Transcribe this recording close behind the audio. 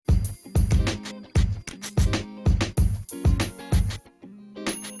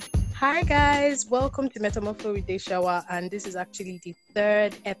Hi guys, welcome to Metamorpho with Deshawa, and this is actually the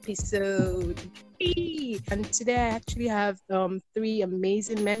third episode. Yay! And today I actually have three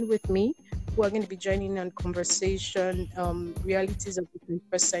amazing men with me who are going to be joining on conversation, realities of the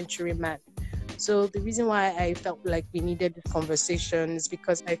 21st century man. So the reason why I felt like we needed this conversation is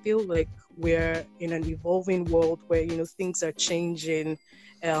because I feel like we're in an evolving world where things are changing.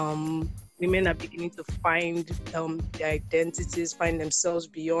 Women are beginning to find their identities, find themselves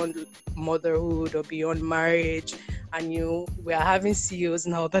beyond motherhood or beyond marriage. And we are having CEOs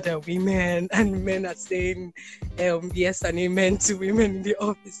now that are women, and men are saying yes and amen to women in the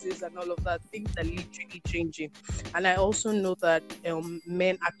offices and all of that. Things are literally changing. And I also know that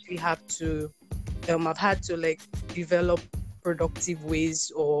men actually have to I've had to develop productive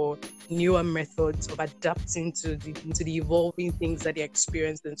ways or newer methods of adapting to the evolving things that they're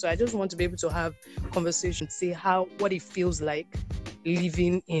experiencing. So I just want to be able to have conversations, see what it feels like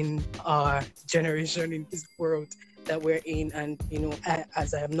living in our generation, in this world that we're in. And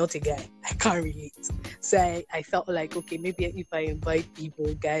as I am not a guy, I can't relate. So I felt like, okay, maybe if I invite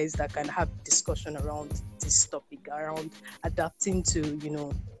people, guys, that can have discussion around this topic, around adapting to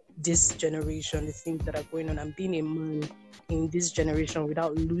this generation, the things that are going on, and being a man in this generation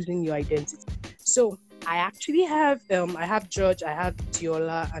without losing your identity. So I actually have I have George, I have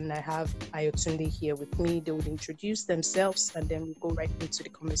Diola, and I have Ayotunde here with me. They would introduce themselves and then we'll go right into the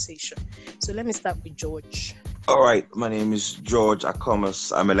conversation. So let me start with George. All right, my name is George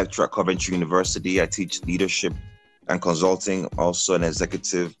Akomas. I'm a lecturer at Coventry University. I teach leadership and consulting, also an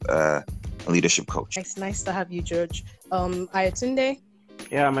executive and leadership coach. It's nice to have you, George. Ayotunde.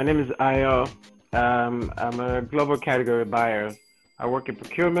 Yeah, my name is Ayo. I'm a global category buyer. I work in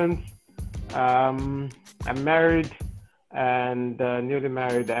procurement. I'm married and newly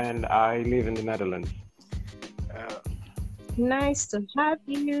married, and I live in the Netherlands. Nice to have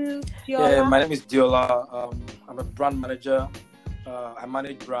you, Diola. Yeah, my name is Diola. I'm a brand manager. I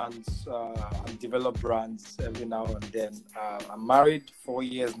manage brands and develop brands every now and then. I'm married 4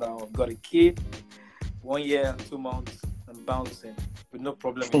 years now. I've got a kid, 1 year and 2 months. I'm bouncing with no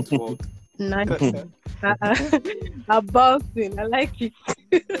problem in the world. Nice. I'm bouncing. I like it.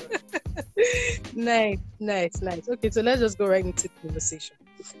 Nice. Okay, so let's just go right into the conversation.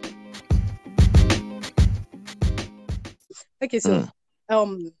 Okay, so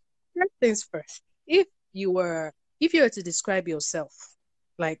first things first. If you were to describe yourself,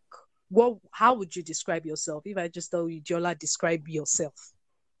 how would you describe yourself? If I just tell you, Diola, describe yourself.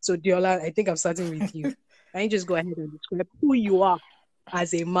 So Diola, I think I'm starting with you. Can you just go ahead and describe who you are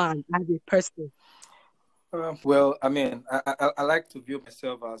as a man, as a person? Well, I mean, I like to view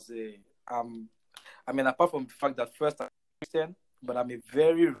myself as apart from the fact that first I'm Christian, but I'm a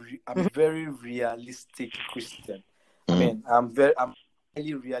very realistic Christian. I mean, I'm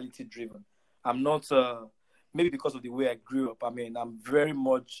highly reality driven. I'm not, maybe because of the way I grew up. I mean, I'm very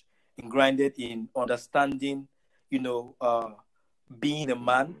much ingrained in understanding, being a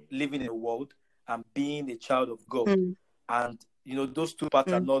man, living in a world, and being a child of God. And those two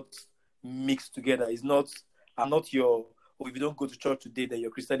parts are not mixed together. It's not, I'm not your, if you don't go to church today, then your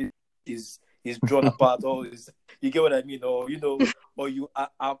Christianity is drawn apart, or you get what I mean, or or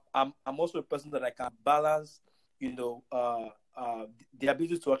I'm also a person that I can balance the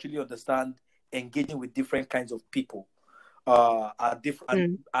ability to actually understand engaging with different kinds of people are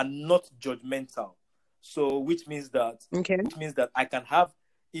different and not judgmental. So which means that I can have,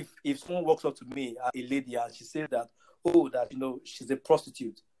 if someone walks up to me, a lady, and she says that, she's a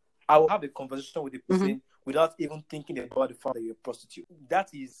prostitute, I will have a conversation with the person without even thinking about the fact that you're a prostitute.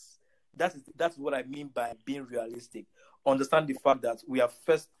 That's what I mean by being realistic. Understand the fact that we are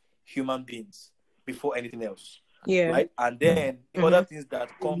first human beings before anything else. Yeah. Right? And then the other things that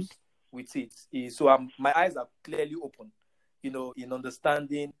comes with it is, so my eyes are clearly open, in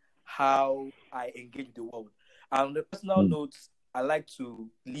understanding how I engage with the world. And on the personal note, I like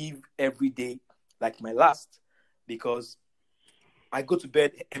to live every day like my last, because I go to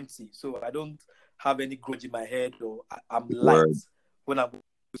bed empty. So I don't have any grudge in my head, or I'm light when I go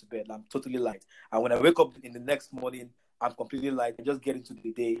to bed. I'm totally light. And when I wake up in the next morning, I'm completely light. I just get into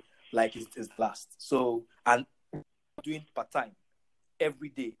the day like it's last. So, and doing part-time every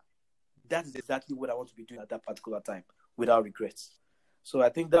day, that is exactly what I want to be doing at that particular time without regrets. So I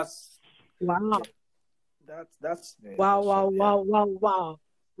think that's wow. Yeah, that's Wow.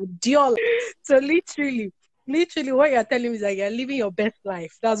 Diola. So literally what you're telling me is like you're living your best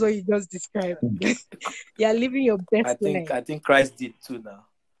life. That's what you just described. You're living your best life. I think Christ did too now.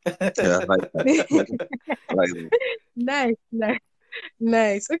 Yeah, I like that.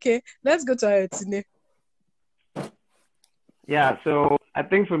 Nice. Okay, let's go to Ayotunde. Yeah, so I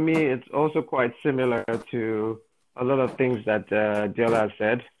think for me, it's also quite similar to a lot of things that Diola has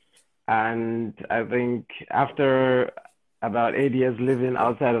said. And I think after about 8 years living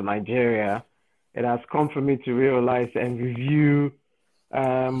outside of Nigeria, it has come for me to realize and review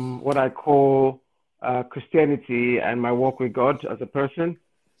what I call Christianity and my walk with God as a person.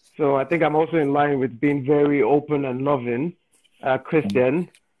 So I think I'm also in line with being very open and loving Christian,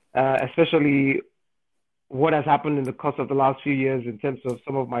 especially what has happened in the course of the last few years in terms of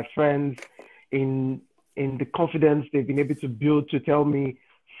some of my friends in the confidence they've been able to build to tell me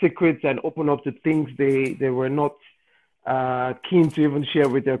secrets and open up to things they were not keen to even share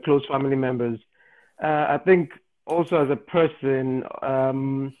with their close family members. I think also as a person,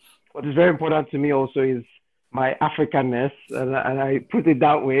 what is very important to me also is my Africanness, and I put it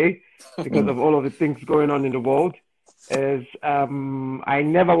that way because of all of the things going on in the world. Is I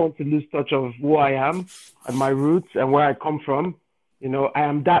never want to lose touch of who I am and my roots and where I come from. You know, I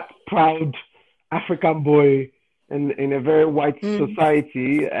am that proud African boy in a very white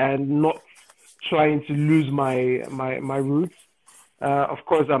society and not trying to lose my roots. Of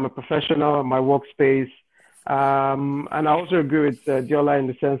course, I'm a professional in my workspace. And I also agree with Diola in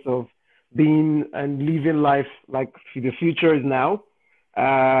the sense of being and living life like the future is now.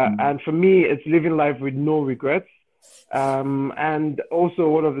 And for me, it's living life with no regrets. And also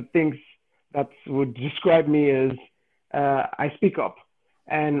one of the things that would describe me is I speak up.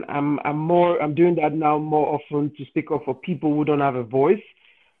 And I'm doing that now more often to speak up for people who don't have a voice,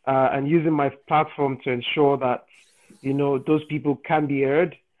 and using my platform to ensure that, you know, those people can be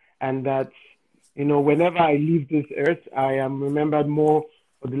heard, and that, you know, whenever I leave this earth, I am remembered more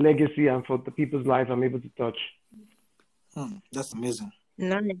for the legacy and for the people's lives I'm able to touch. That's amazing.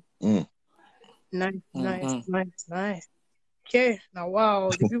 Nice. Nice. Okay, now wow,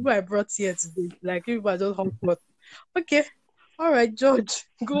 the people I brought here today, like people are just hot. Okay, all right, George,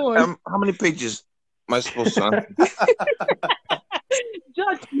 go on. How many pages am I supposed to answer?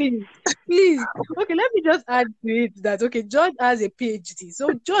 George, please. Okay, let me just add to it that George has a PhD.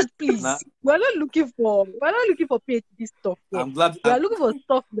 So George, please, we're not looking for PhD stuff. Here. I'm glad. We're looking for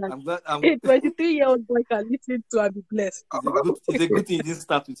stuff that a 23-year-old boy can listen to and be blessed. It's a good thing you didn't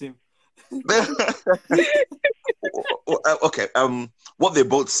start with him. Okay. What they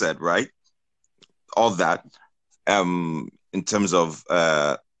both said, right? All that. In terms of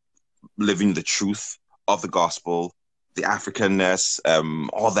living the truth of the gospel, the Africanness,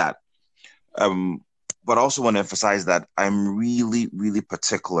 all that. But I also want to emphasize that I'm really, really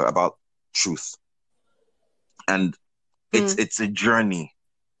particular about truth. And it's a journey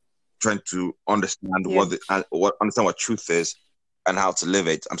trying to understand understand what truth is and how to live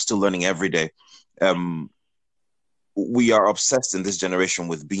it. I'm still learning every day. We are obsessed in this generation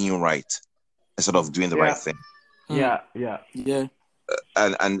with being right instead of doing the right thing. Yeah.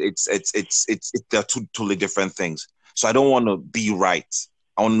 And it's they're two totally different things. So I don't want to be right.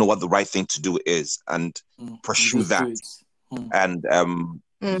 I want to know what the right thing to do is and pursue that. And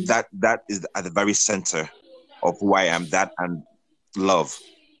that is at the very center of who I am. That and love,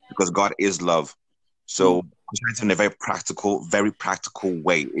 because God is love. So in a very practical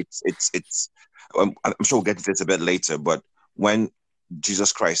way. It's. I'm sure we'll get to this a bit later, but when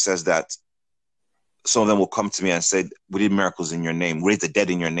Jesus Christ says that some of them will come to me and say, "We did miracles in your name, raise the dead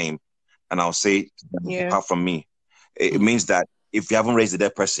in your name," and I'll say, "Apart from me," it means that if you haven't raised the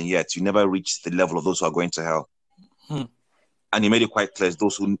dead person yet, you never reach the level of those who are going to hell. And he made it quite clear: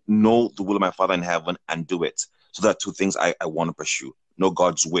 those who know the will of my Father in heaven and do it. So there are two things I want to pursue: know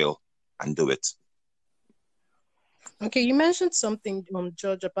God's will and do it. Okay, you mentioned something,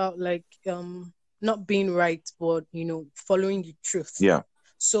 George, about like not being right, but following the truth. Yeah.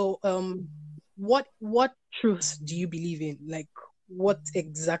 So what truth do you believe in? Like, what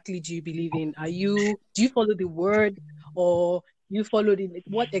exactly do you believe in? Do you follow the word, or you follow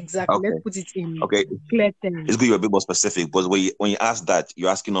what exactly? Okay. Let's put it in clear terms. It's good you're a bit more specific, because when you ask that, you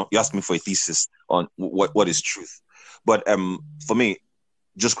ask me for a thesis on what is truth. But for me,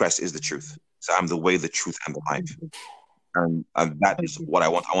 Jesus Christ is the truth. So I'm the way, the truth, and the life. And that is what I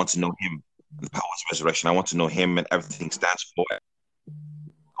want. I want to know him, the power of resurrection. I want to know him and everything he stands for. I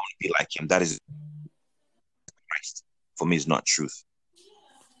want to be like him. That is Christ. For me, is not truth.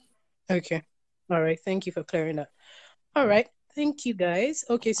 Okay. All right. Thank you for clearing that. All right. Thank you, guys.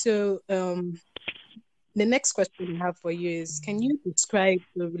 Okay, so the next question I have for you is, can you describe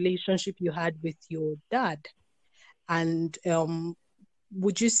the relationship you had with your dad? And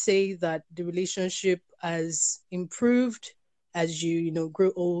would you say that the relationship has improved as you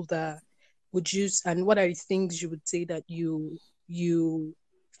grow older? And what are the things you would say that you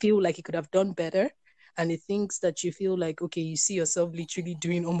feel like you could have done better? and the things that you feel like, okay, you see yourself literally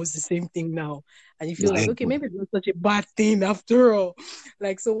doing almost the same thing now, and you feel like, okay, maybe it's not such a bad thing after all.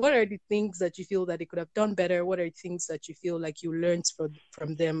 Like, so what are the things that you feel that they could have done better? What are the things that you feel like you learned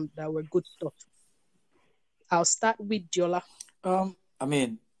from them that were good stuff? I'll start with Diola. I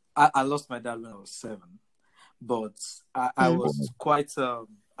mean, I lost my dad when I was 7, but I was quite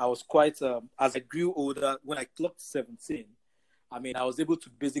as I grew older, when I clocked 17, I mean, I was able to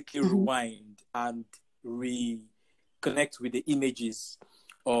basically rewind and reconnect with the images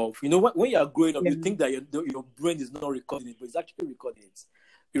of, when you are growing up, you think that your brain is not recording it, but it's actually recording it.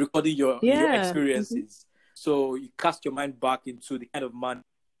 You're recording your experiences. So you cast your mind back into the kind of man,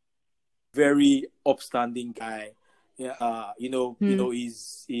 very upstanding guy. Yeah,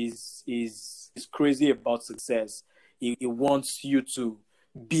 he's crazy about success. He wants you to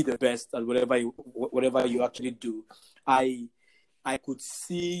be the best at whatever you actually do. I could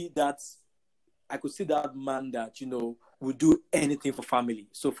see that man that would do anything for family.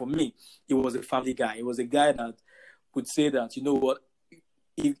 So for me, he was a family guy. He was a guy that would say that, you know what,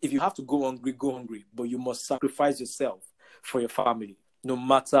 if you have to go hungry, but you must sacrifice yourself for your family, no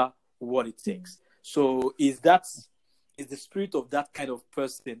matter what it takes. So is the spirit of that kind of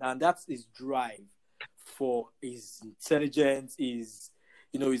person, and that's his drive for his intelligence. He's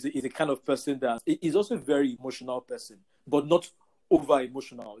a kind of person that is also a very emotional person, but not over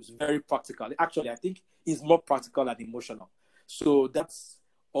emotional. He's very practical. Actually, I think he's more practical than emotional. So that's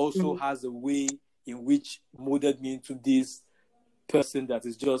also has a way in which molded me into this person that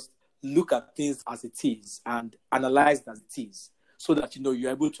is just look at things as it is and analyze it as it is, so that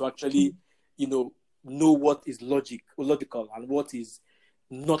you're able to actually know what is logical and what is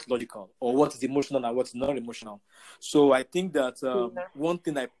not logical, or what is emotional and what is not emotional. So I think that one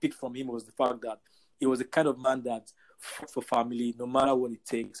thing I picked from him was the fact that he was a kind of man that fought for family no matter what it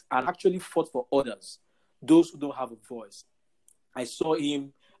takes, and actually fought for others, those who don't have a voice. I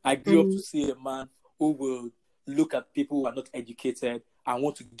grew up to see a man who will look at people who are not educated and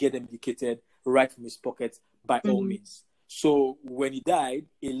want to get them educated right from his pocket by all means. So when he died,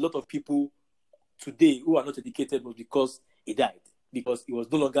 a lot of people today who are not educated was because he died, because he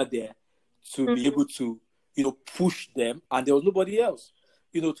was no longer there to be able to, push them, and there was nobody else,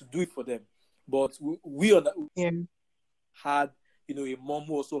 to do it for them. But we had, a mom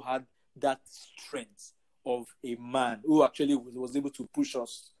who also had that strength of a man who actually was able to push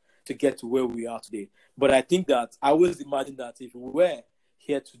us to get to where we are today. But I think that I always imagine that if we were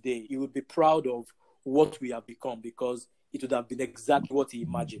here today, he would be proud of what we have become, because it would have been exactly what he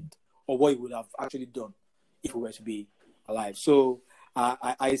imagined, or what he would have actually done if we were to be alive. So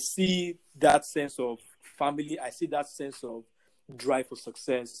I see that sense of family. I see that sense of drive for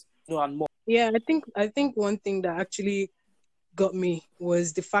success, and more. Yeah, I think one thing that actually got me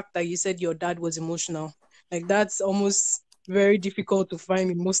was the fact that you said your dad was emotional. Like, that's almost very difficult to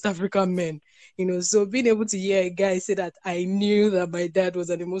find in most African men, so being able to hear a guy say that I knew that my dad was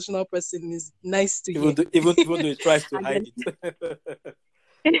an emotional person is nice to hear. Even though he tries to hide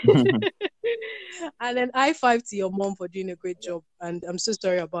it. And then high five to your mom for doing a great job, and I'm so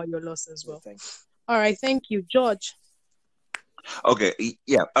sorry about your loss as well. All right, thank you, George. Okay,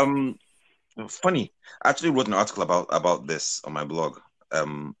 yeah. Funny, I actually wrote an article about this on my blog.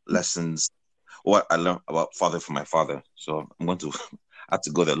 Lessons, what I learned about father from my father. So I'm going to have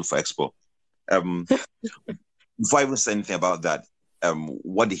to go there, look for Expo. Before I even say anything about that,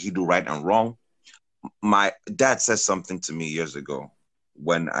 what did he do right and wrong? My dad said something to me years ago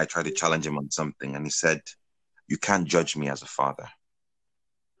when I tried to challenge him on something, and he said, "You can't judge me as a father.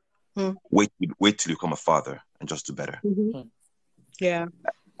 Wait till you become a father and just do better." Yeah,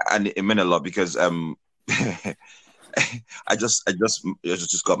 and it meant a lot, because I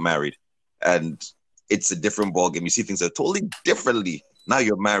just got married, and it's a different ballgame. You see things totally differently now.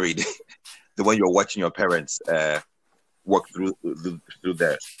 You're married than when you're watching your parents work through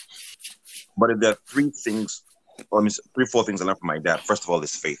there. But if there are 3, 4 things I learned from my dad. First of all,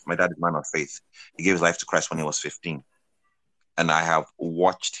 is faith. My dad is a man of faith. He gave his life to Christ when he was 15. And I have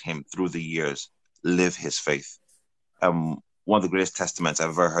watched him through the years live his faith. One of the greatest testaments I've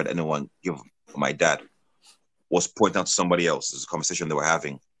ever heard anyone give my dad was pointing out to somebody else. There's a conversation they were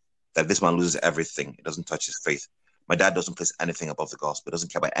having, that this man loses everything. It doesn't touch his faith. My dad doesn't place anything above the gospel. He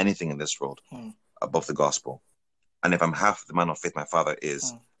doesn't care about anything in this world above the gospel. And if I'm half the man of faith my father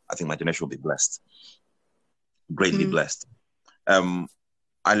is, I think my generation will be blessed. Greatly blessed.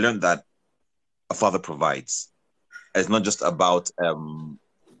 I learned that a father provides. It's not just about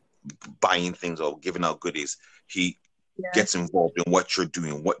buying things or giving out goodies. He gets involved in what you're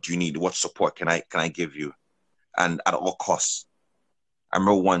doing. What do you need? What support can I give you? And at all costs. I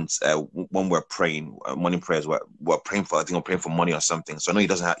remember once when we're praying, morning prayers, we're praying for, I think we're praying for money or something. So I know he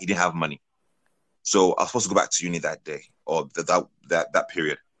didn't have money. So I was supposed to go back to uni that day or that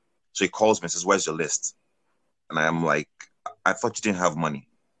period. So he calls me and says, "Where's your list?" And I'm like, "I thought you didn't have money."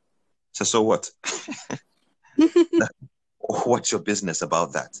 So what? What's your business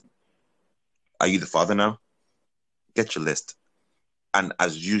about that? Are you the father now? Get your list. And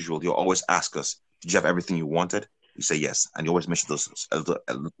as usual, you'll always ask us, "Did you have everything you wanted?" You say yes. And you always mention those a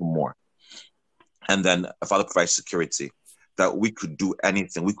little more. And then a father provides security that we could do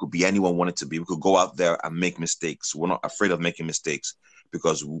anything. We could be anyone we wanted to be. We could go out there and make mistakes. We're not afraid of making mistakes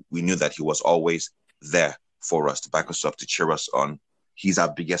because we knew that he was always there for us, to back us up, to cheer us on. He's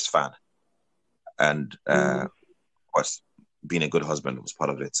our biggest fan. And of course, being a good husband was part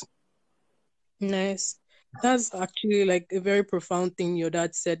of it. Nice. That's actually like a very profound thing your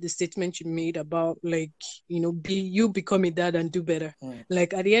dad said, the statement you made about like, you become a dad and do better.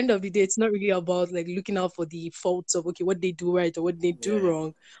 Like at the end of the day, it's not really about like looking out for the faults of what they do right or what they do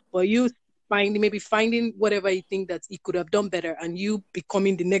wrong, but you finding whatever you think that he could have done better and you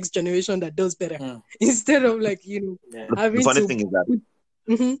becoming the next generation that does better instead of like, having the funny to... thing is that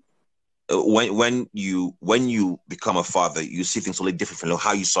when you become a father, you see things totally different from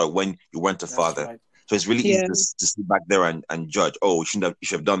how you saw it when you weren't a father. Right. So it's really easy to sit back there and judge. Oh, you should have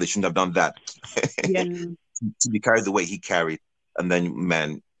done this, shouldn't have done that. To be carried the way he carried, and then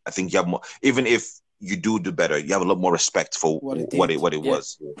man, I think you have more. Even if you do better, you have a lot more respect for what it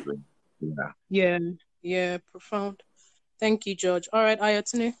was. Yeah, profound. Thank you, George. All right,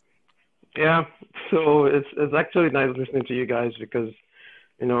 Ayotune. Yeah, so it's actually nice listening to you guys because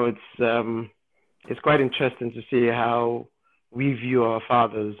it's quite interesting to see how we view our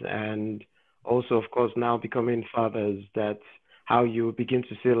fathers, and also, of course, now becoming fathers, that's how you begin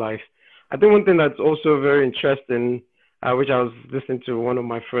to see life. I think one thing that's also very interesting, which I was listening to one of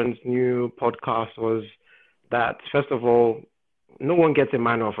my friends' new podcast, was that, first of all, no one gets a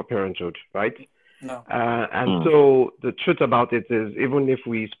manual for parenthood, right? No. So the truth about it is, even if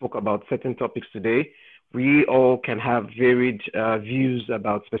we spoke about certain topics today, we all can have varied views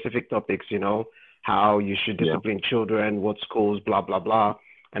about specific topics, how you should discipline children, what schools, blah, blah, blah,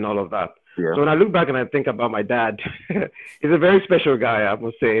 and all of that. Yeah. So when I look back and I think about my dad, he's a very special guy, I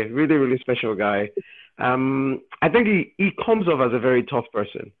must say, really, really special guy. I think he comes off as a very tough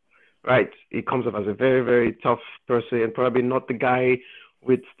person, right? He comes off as a very, very tough person, and probably not the guy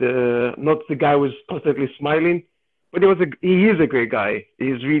who's constantly smiling, but he is a great guy.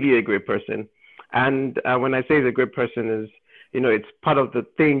 He's really a great person. And when I say he's a great person is, it's part of the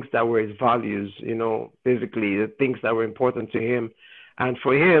things that were his values, basically the things that were important to him. And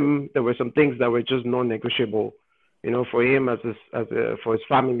for him, there were some things that were just non-negotiable. For him, for his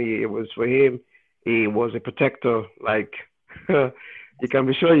family, he was a protector. Like, you can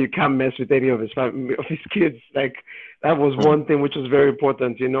be sure you can't mess with any of his family, of his kids. Like, that was one thing which was very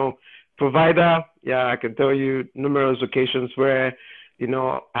important. Provider. Yeah, I can tell you numerous occasions where,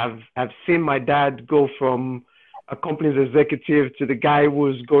 I've seen my dad go from a company's executive to the guy who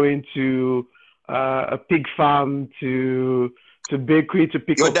was going to a pig farm to bakery to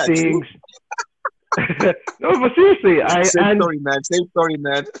pick up things. No, but seriously, Same story, man.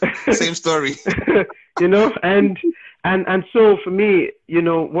 Same story. And so for me,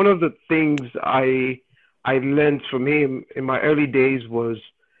 one of the things I learned from him in my early days was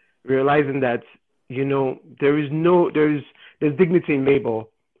realizing that, there's dignity in labor,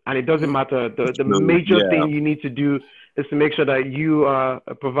 and it doesn't matter. The major thing you need to do is to make sure that you are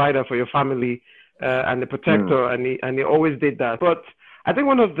a provider for your family and a protector, and he always did that. But I think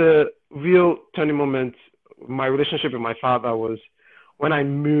one of the real turning moments in my relationship with my father was when I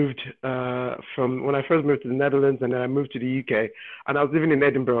moved when I first moved to the Netherlands, and then I moved to the UK, and I was living in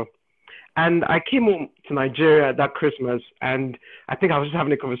Edinburgh. And I came home to Nigeria that Christmas, and I think I was just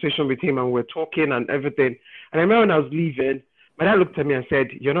having a conversation with him, and we were talking and everything. And I remember when I was leaving, my dad looked at me and said,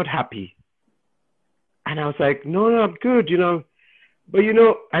 "You're not happy." And I was like, no, I'm good, But, I'm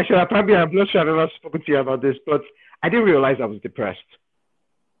not sure I've ever spoken to you about this, but I didn't realize I was depressed.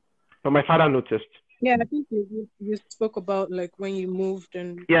 But my father noticed. Yeah, I think you spoke about like when you moved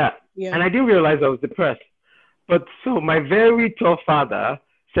and... Yeah, and I didn't realize I was depressed. But so my very tough father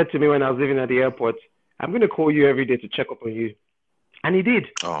said to me when I was living at the airport, "I'm going to call you every day to check up on you." And he did.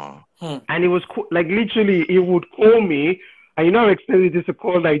 And it was like literally he would call me, and how expensive this to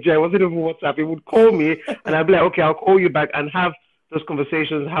call Nigeria. It wasn't even WhatsApp. He would call me and I'd be like, "Okay, I'll call you back," and have those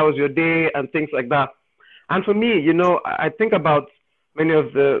conversations. How was your day? And things like that. And for me, I think about many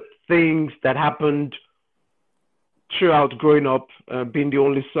of the things that happened throughout growing up, being the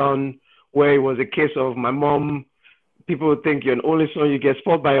only son, where it was a case of my mom people would think you're an only son, you get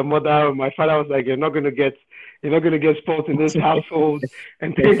spoiled by your mother. My father was like, you're not gonna get spoiled in this household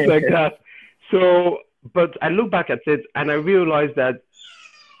and things like that. So, but I look back at it and I realized that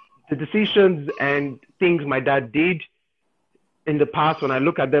the decisions and things my dad did in the past, when I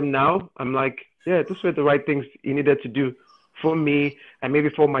look at them now, I'm like, yeah, those were the right things he needed to do for me and maybe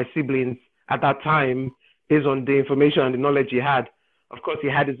for my siblings at that time, based on the information and the knowledge he had. Of course, he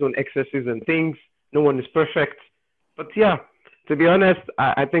had his own excesses and things. No one is perfect. But yeah, to be honest,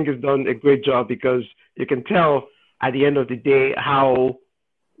 I think he's done a great job, because you can tell at the end of the day how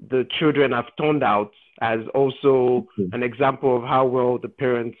the children have turned out as also an example of how well the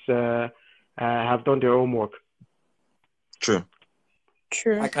parents have done their homework. True.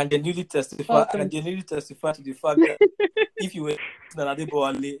 I can genuinely testify. I can genuinely testify to the fact that if you were in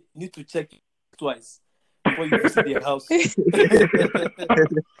Adebowale, you need to check twice before you visit their house.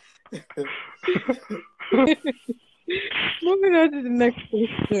 Moving on to the next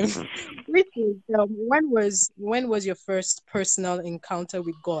question, which is when was your first personal encounter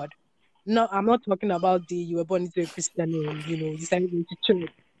with God? No, I'm not talking about you were born into a Christian home, you decided to go to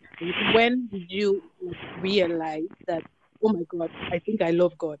church. When did you realize that, oh my God, I think I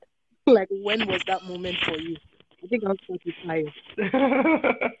love God? Like, when was that moment for you? I think I'll start with Ayo.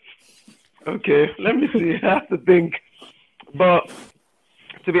 Okay, let me see. I have to think. But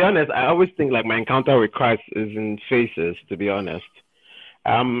to be honest, I always think like my encounter with Christ is in phases, to be honest.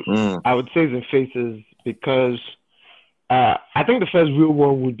 I would say it's in phases because I think the first real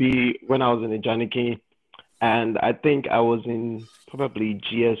one would be when I was in Ijaniki, and I think I was in probably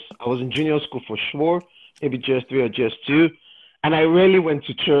GS. I was in junior school for sure, maybe GS3 or GS2. And I rarely went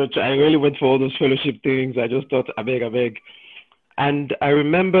to church. I rarely went for all those fellowship things. I just thought, I beg. And I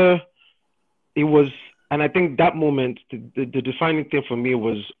remember it was, and I think that moment, the defining thing for me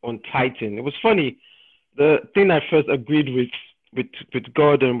was on tithing. It was funny. The thing I first agreed with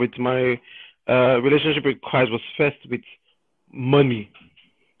God and with my relationship with Christ was first with money.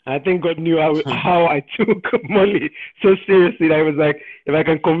 I think God knew how I took money so seriously that I was like, if I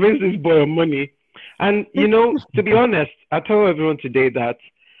can convince this boy of money. And, to be honest, I tell everyone today that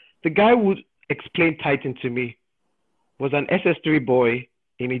the guy who explained tithing to me was an SS3 boy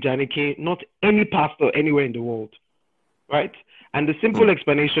in Ijaniki, not any pastor anywhere in the world, right? And the simple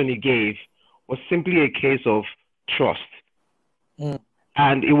explanation he gave was simply a case of trust. And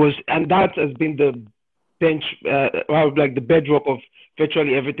that has been the the bedrock of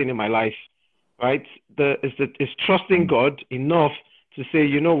virtually everything in my life, right? It's trusting God enough to say,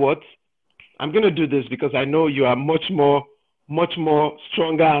 you know what? I'm going to do this because I know you are much more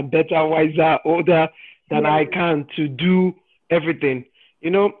stronger and better, wiser, older than I can to do everything,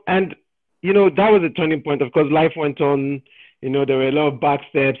 and, that was a turning point. Of course, life went on, there were a lot of back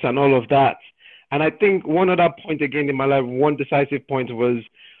steps and all of that. And I think one other point again in my life, one decisive point was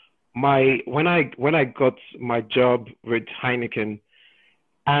when I got my job with Heineken.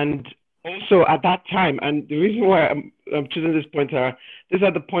 And also at that time, and the reason why I'm choosing this point are, these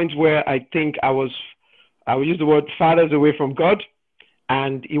are the points where I think I will use the word farthest away from God.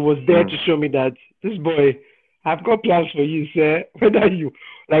 And he was there to show me that this boy, I've got plans for you, sir. Whether you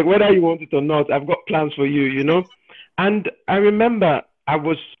want it or not, I've got plans for you, And I remember I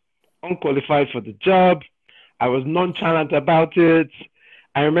was unqualified for the job. I was nonchalant about it.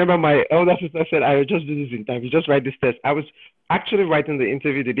 I remember my elder sister said, I will just do this in time. You just write this test. I was actually writing the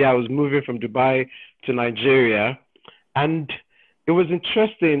interview the day I was moving from Dubai to Nigeria. And it was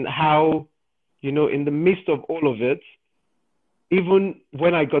interesting how, in the midst of all of it, even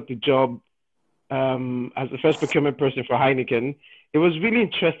when I got the job as the first procurement person for Heineken, it was really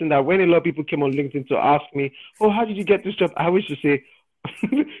interesting that when a lot of people came on LinkedIn to ask me, oh, how did you get this job? I always used to say,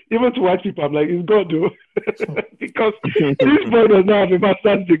 even to white people, I'm like, it's God, though. Because this boy does not have a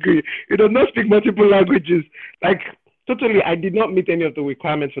master's degree. He does not speak multiple languages. Like, totally, I did not meet any of the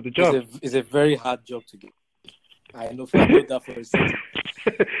requirements for the job. It's a very hard job to get. I know that for a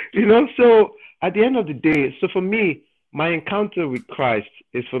second. So at the end of the day, so for me, my encounter with Christ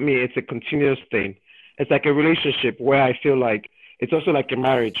is, for me, it's a continuous thing. It's like a relationship where I feel like it's also like a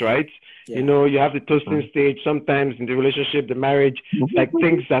marriage, right? Yeah. You have the toasting stage. Sometimes in the relationship, the marriage, like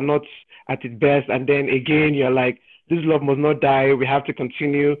things are not at its best. And then again, you're like, this love must not die. We have to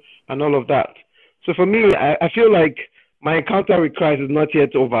continue and all of that. So for me, I feel like my encounter with Christ is not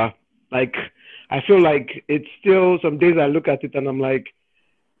yet over. Like, I feel like it's still, some days I look at it and I'm like,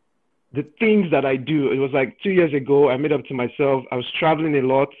 the things that I do, it was like 2 years ago, I made up to myself. I was traveling a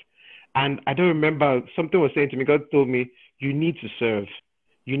lot and I don't remember, something was saying to me, God told me, you need to serve.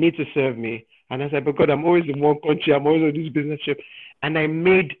 You need to serve me. And I said, but God, I'm always in one country. I'm always on this business trip. And I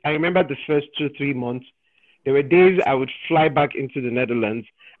remember the first 2-3 months, There were days I would fly back into the Netherlands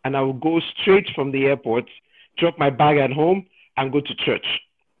and I would go straight from the airport, drop my bag at home, and go to church.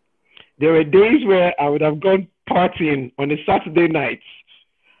 There were days where I would have gone partying on a Saturday night,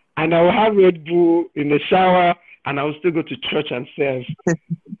 and I would have Red Bull in the shower, and I would still go to church and serve.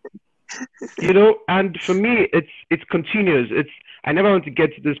 And for me, it's continuous. I never want to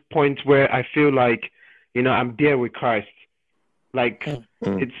get to this point where I feel like, I'm there with Christ. Like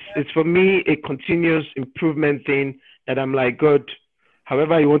it's for me a continuous improvement thing that I'm like, God,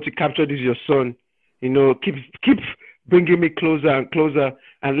 however you want to capture this your son, keep bringing me closer and closer,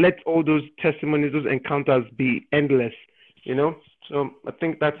 and let all those testimonies, those encounters be endless. So I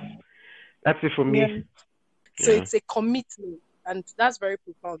think that's it for me. Yeah. So it's a commitment, and that's very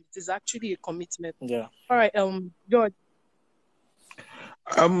profound. It is actually a commitment. Yeah. All right, George.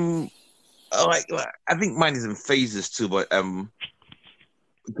 I think mine is in phases too, but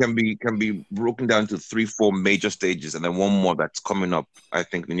it can be broken down to 3-4 major stages, and then one more that's coming up, I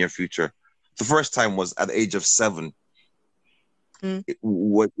think, in the near future. The first time was at the age of 7. It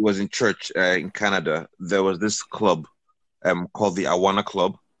was in church in Canada. There was this club called the Awana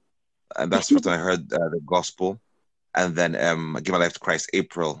Club, and that's what I heard the gospel. And then I gave my life to Christ,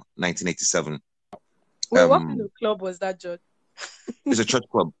 April 1987. Wait, what kind of club was that, George? It's a church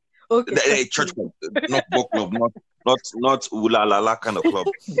club. Okay. A church club, not book club, not ooh la la la kind of club.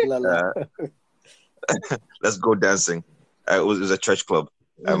 Let's go dancing. It was a church club.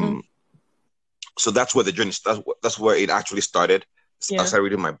 So that's where the journey. That's where it actually started. I started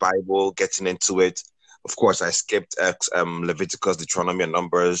reading my Bible, getting into it. Of course, I skipped Leviticus, Deuteronomy, and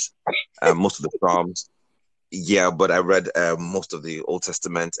Numbers, most of the Psalms. Yeah, but I read most of the Old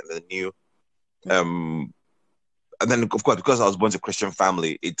Testament and the New. And then, of course, because I was born to a Christian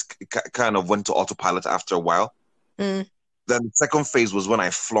family, it kind of went to autopilot after a while. Then the second phase was when I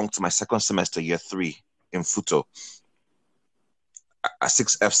flunked my second semester, year 3, in Futo. A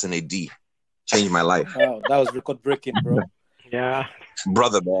 6 Fs and a D. Changed my life. Wow, that was record breaking, bro. Yeah.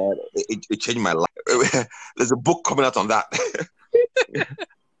 Brother, man, it changed my life. There's a book coming out on that.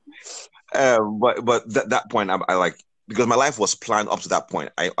 But that point, I like, because my life was planned up to that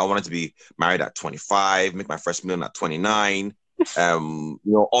point. I wanted to be married at 25, make my first million at 29.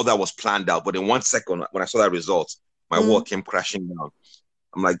 All that was planned out. But in 1 second, when I saw that result, my world came crashing down.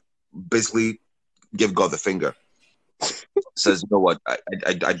 I'm like, basically, give God the finger. Says, you know what?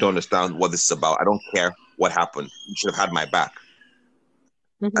 I don't understand what this is about. I don't care what happened. You should have had my back.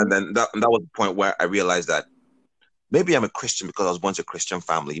 And then that was the point where I realized that maybe I'm a Christian because I was born to a Christian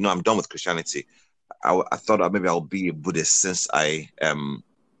family. I'm done with Christianity. I thought maybe I'll be a Buddhist since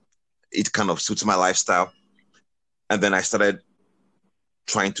it kind of suits my lifestyle. And then I started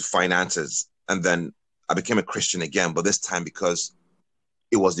trying to find answers. And then I became a Christian again, but this time because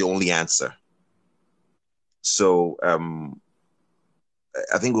it was the only answer. So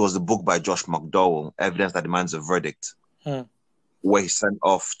I think it was the book by Josh McDowell, Evidence That Demands a Verdict, where he sent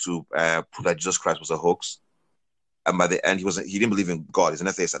off to prove that Jesus Christ was a hoax. And by the end, he didn't believe in God. He's an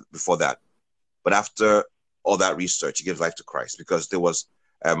atheist before that. But after all that research, he gave life to Christ because there was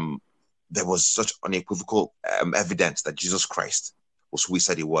such unequivocal evidence that Jesus Christ was who he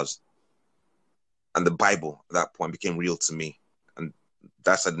said he was. And the Bible at that point became real to me. And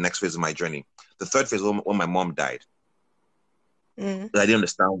that's the next phase of my journey. The third phase was when my mom died. I didn't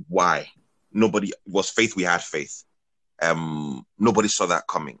understand why. Nobody was faith. We had faith. Nobody saw that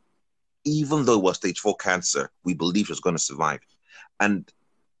coming. Even though it was stage 4 cancer, we believed she was going to survive. And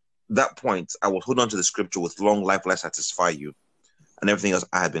that point, I would hold on to the scripture, with long life will I satisfy you, and everything else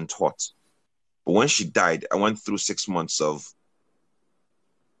I had been taught. But when she died, I went through 6 months of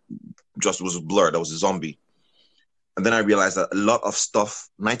just was blurred. I was a zombie. And then I realized that a lot of stuff,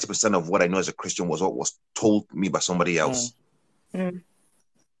 90% of what I know as a Christian was what was told me by somebody else. And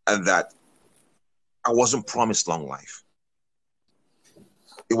that I wasn't promised long life.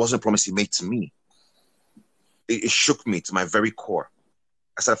 It wasn't a promise he made to me. It shook me to my very core.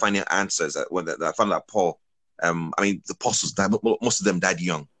 I started finding answers. When I found that Paul, the apostles died, most of them died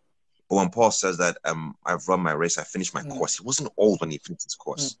young. But when Paul says that I've run my race, I finished my course, he wasn't old when he finished his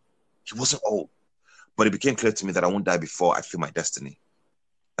course. He wasn't old. But it became clear to me that I won't die before I feel my destiny.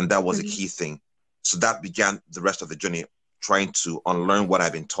 And that was a key thing. So that began the rest of the journey, trying to unlearn what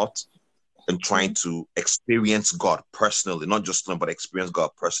I've been taught and trying to experience God personally, not just learn, but experience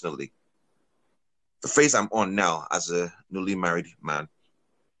God personally. The phase I'm on now as a newly married man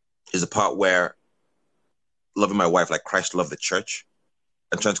is the part where loving my wife like Christ loved the church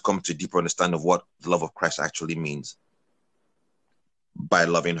and trying to come to a deeper understanding of what the love of Christ actually means by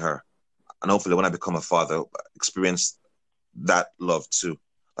loving her. And hopefully when I become a father, experience that love too,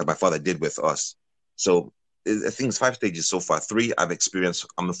 like my father did with us. So I think it's 5 stages so far. 3 I've experienced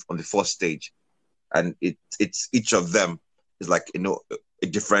on the 4th stage, and it's each of them is like a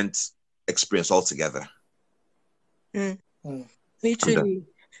different experience altogether. Literally,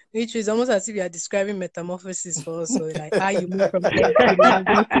 it's almost as if you are describing metamorphosis for us. So like how you move from here to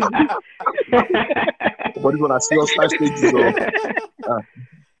the What is when I see us 5 stages though?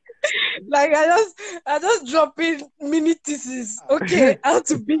 Like I just drop in mini thesis. Okay, how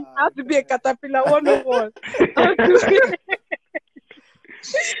to be a caterpillar 101. How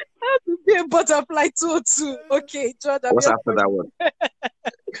to be a butterfly 202. Okay, Jordan. What's after that one?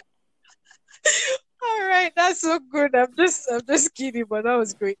 All right, that's so good. I'm just kidding, but that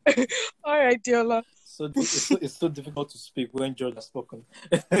was great. All right, Diola. So it's so difficult to speak when George has spoken.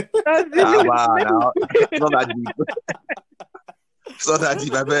 Not that deep. It's not that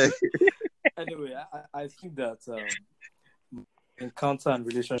deep, I beg. Anyway, I think that encounter and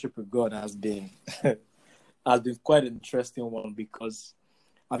relationship with God has been quite an interesting one, because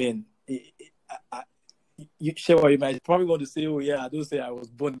I mean, you might probably want to say, oh yeah, I don't say I was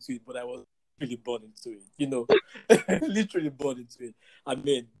born into it, but I was really born into it, literally born into it. I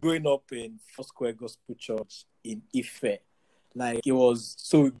mean, growing up in Foursquare Gospel Church in Ife, like it was,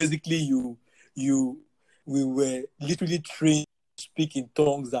 so basically we were literally trained to speak in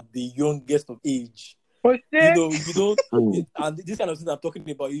tongues at the youngest of age. You don't, and this kind of thing I'm talking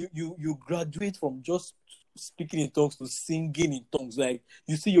about, you graduate from just speaking in tongues to singing in tongues. Like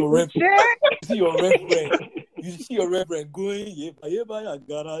you see your reverend, going, you're like,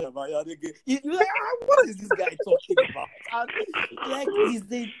 what is this guy talking about? And like,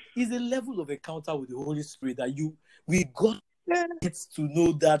 is the level of encounter with the Holy Spirit that we got to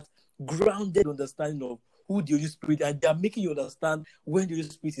know that grounded understanding of who the Holy Spirit, and they are making you understand when the Holy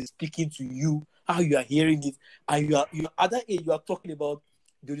Spirit is speaking to you, how you are hearing it, and you at that age you are talking about,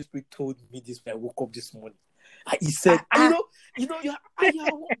 the Holy Spirit told me this when I woke up this morning. And he said, and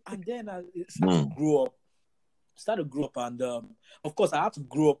then I started to grow up, and of course I had to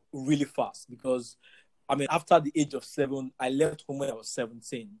grow up really fast, because I mean, after the age of 7, I left home when I was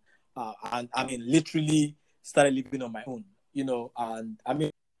 17, and I mean, literally started living on my own, and I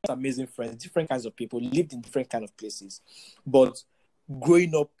mean, amazing friends, different kinds of people, lived in different kind of places, but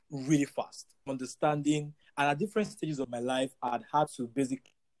growing up really fast, understanding, and at different stages of my life, I'd had to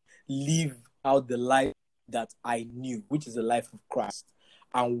basically live out the life that I knew, which is the life of Christ,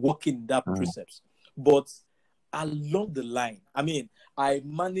 and walk in that precepts. But along the line, I mean, I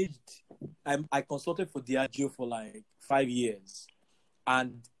consulted for Diageo for like 5 years,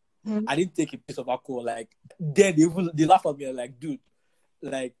 and I didn't take a piece of alcohol. Like, then they laugh at me, like, dude,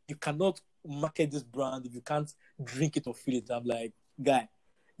 like, you cannot market this brand if you can't drink it or feel it. I'm like, guy,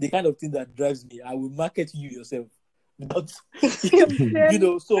 the kind of thing that drives me, I will market you yourself. But, so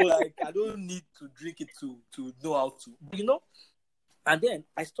like, I don't need to drink it to know how to, And then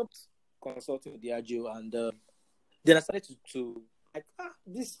I stopped consulting with Diageo, and then I started to like,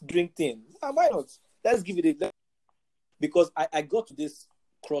 this drink thing, why not? Let's give it a, because I got to this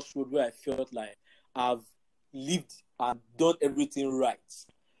crossroad where I felt like I've lived and done everything right,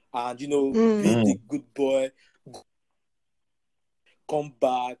 and be the good boy, come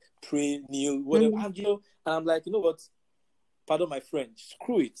back, pray, kneel, whatever, and I'm like, you know what? Pardon my French,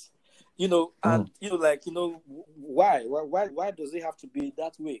 screw it, and why does it have to be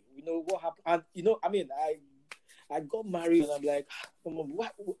that way? What happened? And I mean, I got married, and I'm like,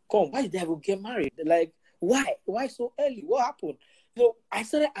 why did I ever get married? Like, why so early? What happened? I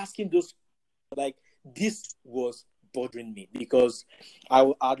started asking those, like, this was bothering me, because I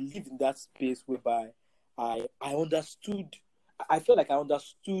lived in that space whereby I understood. I felt like I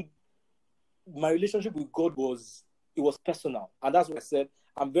understood my relationship with God was personal, and that's what I said.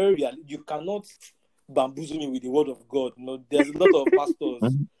 I'm very real. You cannot bamboozle me with the word of God. There's a lot of pastors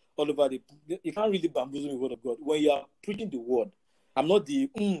all over you can't really bamboozle me with the word of God. When you are preaching the word, I'm not the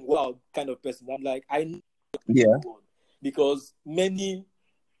wow kind of person. I'm like, I know the word, because many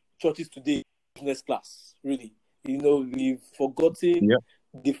churches today business class, really. We've forgotten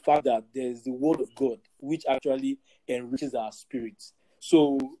the fact that there's the word of God, which actually enriches our spirits.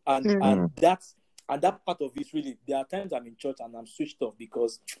 So, and that part of it, really, there are times I'm in church and I'm switched off,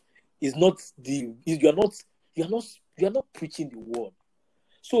 because it's not you're not preaching the word.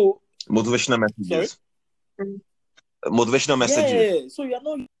 So motivational messages. Motivational messages. Yeah. So you're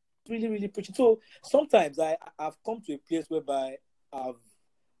not really, really preaching. So sometimes I've come to a place whereby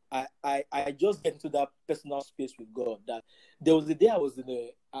I just get into that personal space with God. That there was a day I was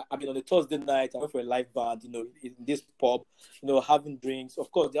on a Thursday night, I went for a live band, in this pub, having drinks.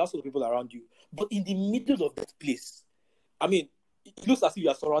 Of course, there are also people around you. But in the middle of that place, I mean, it looks as if you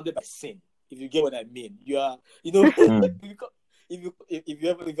are surrounded by sin. If you get what I mean, you are, you know, if you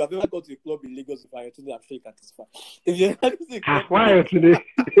have ever gone to a club in Lagos, if I today, I'm sure you can testify. If you ever gone to a club, why today?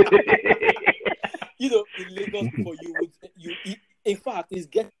 You know, in Lagos before in fact, it's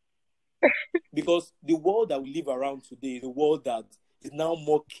getting because the world that we live around today is a world that is now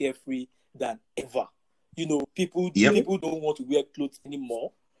more carefree than ever. You know, people don't want to wear clothes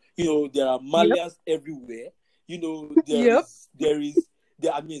anymore. You know, there are Malians everywhere. You know,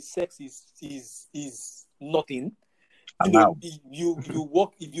 I mean, sex is nothing. You know, you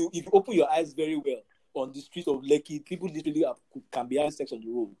walk if you open your eyes very well on the streets of Lekki, people literally can be having sex on the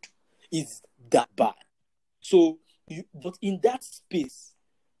road. It's that bad. So, but in that space,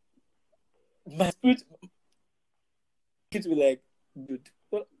 my spirit keeps me like, dude.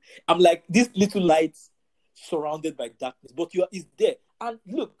 I'm like this little light surrounded by darkness, but it's there. And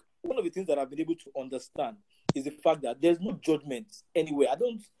look, one of the things that I've been able to understand is the fact that there's no judgment anywhere.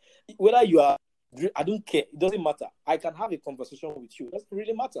 Whether you are, I don't care. It doesn't matter. I can have a conversation with you. It doesn't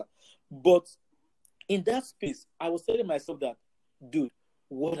really matter. But in that space, I was telling myself that, dude,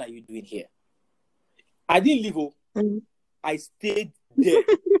 what are you doing here? I didn't leave. I stayed there.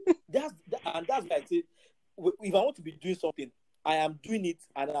 That's why I say, if I want to be doing something, I am doing it,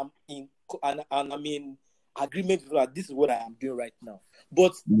 and I'm in agreement with that. This is what I am doing right now.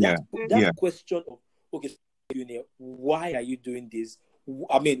 But that question of, okay, why are you doing this?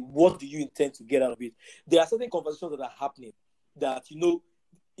 I mean, what do you intend to get out of it? There are certain conversations that are happening that, you know,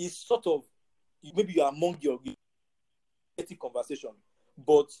 is sort of, maybe you are among your conversation,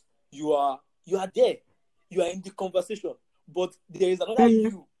 but you are there. You are in the conversation, but there is another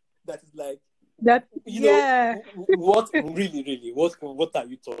you that is like, that, you know, what really, what are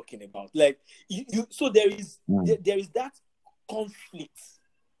you talking about? Like, so there is that conflict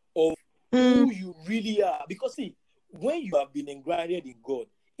of who you really are. Because see, when you have been engrafted in God,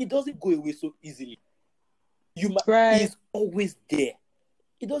 it doesn't go away so easily. It's always there.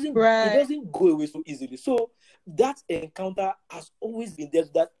 It doesn't go away so easily. So that encounter has always been there.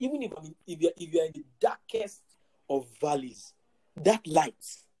 That even if you're in the darkest of valleys, that light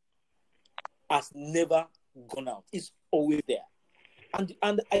has never gone out. It's always there. And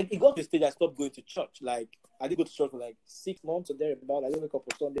it got to a stage I stopped going to church. Like, I didn't go to church for like 6 months or thereabout. I didn't wake up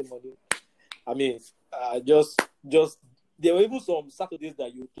on Sunday morning. I mean, just there were even some Saturdays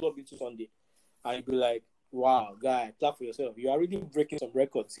that you club into Sunday, and you'd be like, "Wow, guy, clap for yourself. You are really breaking some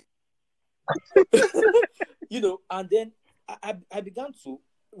records." You know, and then I began to,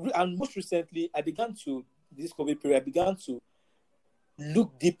 and most recently, I began to, this COVID period, I began to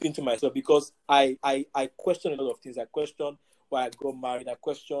look deep into myself, because I questioned a lot of things. I questioned why I got married. I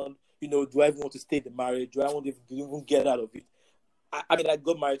questioned, you know, do I even want to stay in the marriage? Do I want to even get out of it? I mean, I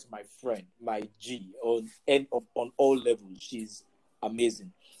got married to my friend, my G, on all levels. She's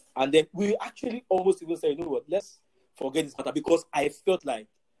amazing. And then we actually almost even said, you know what, let's forget this matter, because I felt like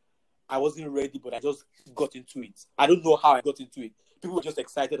I wasn't ready, but I just got into it. I don't know how I got into it. People were just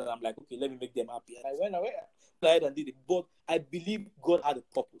excited, and I'm like, okay, let me make them happy. And I went away, applied and did it. But I believe God had a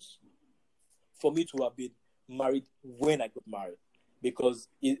purpose for me to have been married when I got married, because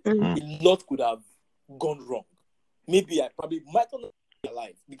a lot could have gone wrong. Maybe I probably might not be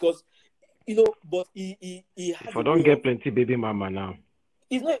alive, because, you know, but he had. I don't get plenty baby mama now.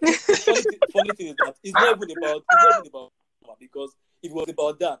 It's not. Funny thing is that it's not even about mama, because if it was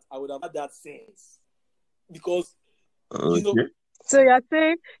about that, I would have had that sense. Because you know. So you're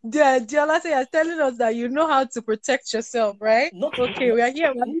saying, Diola, you're telling us that you know how to protect yourself, right? We are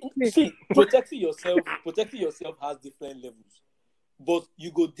here. See, protecting yourself has different levels. But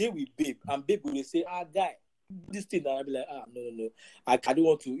you go there with babe, and babe will say, guy, this thing, and I'll be like, no, I don't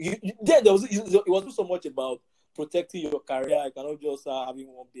want to. Then it wasn't so much about protecting your career. I cannot just having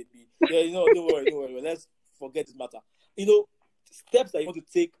one baby. Yeah, you know, don't worry. Let's forget this matter. You know, steps that you want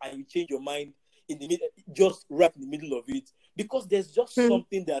to take, and you change your mind in the middle, just right in the middle of it, because there's just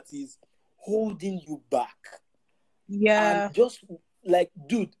something that is holding you back. Yeah. And just like,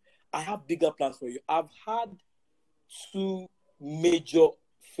 dude, I have bigger plans for you. I've had 2 major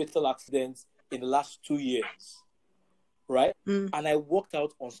fatal accidents in the last 2 years, right? And I walked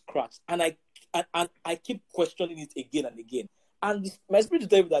out on scratch, and I keep questioning it again and again. And my spirit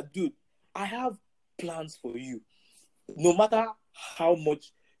tells me that, dude, I have plans for you, no matter how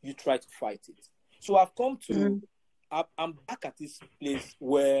much you try to fight it. So I've come to, I'm back at this place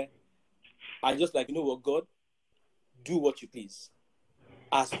where I just like, you know what, God, do what you please,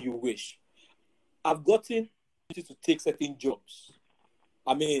 as you wish. I've gotten to take certain jobs.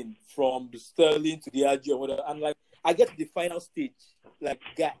 I mean, from the Sterling to the RG or whatever. And like, I get to the final stage, like,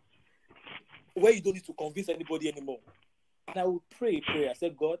 guy, where you don't need to convince anybody anymore. And I will pray. I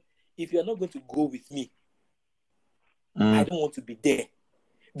said, God, if you're not going to go with me, I don't want to be there.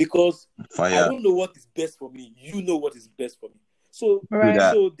 Because I don't know what is best for me. You know what is best for me. So,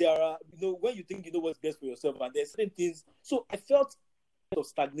 so there are, when you think you know what's best for yourself, and there's certain things. So I felt of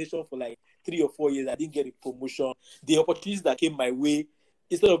stagnation for like 3 or 4 years. I didn't get a promotion. The opportunities that came my way,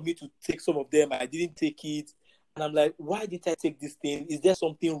 instead of me to take some of them, I didn't take it. And I'm like, why did I take this thing? Is there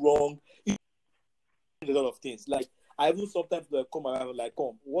something wrong? A lot of things. Like, I even sometimes come around and like,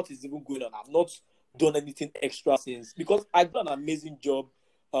 what is even going on? I've not done anything extra since. Because I got an amazing job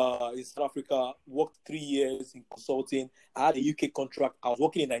in South Africa, worked 3 years in consulting. I had a UK contract. I was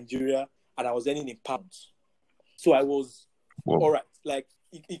working in Nigeria, and I was earning in pounds. So I was all right. Like,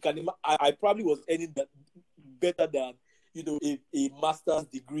 you can I probably was earning that better than a master's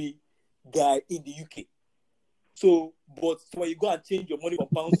degree guy in the UK. So, but when you go and change your money from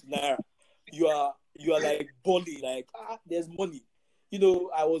pounds to naira, you are like balling, like there's money.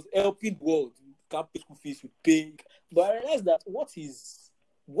 I was helping the world, can't pay school fees, we pay. But I realized that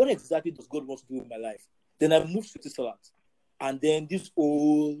what exactly does God want to do in my life? Then I moved to Switzerland, and then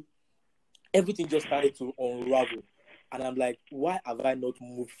everything just started to unravel. And I'm like, why have I not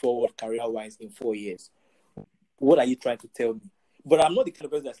moved forward career-wise in 4 years? What are you trying to tell me? But I'm not the kind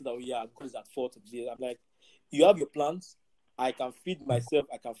of person that says, God is at fault of this. I'm like, you have your plans. I can feed myself.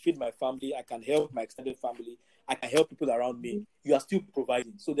 I can feed my family. I can help my extended family. I can help people around me. You are still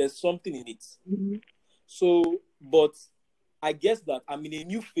providing. So there's something in it. Mm-hmm. So, but I guess that I'm in a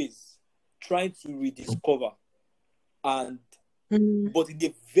new phase, trying to rediscover. And, but in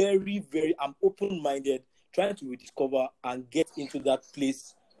a very, very, I'm open-minded, trying to rediscover and get into that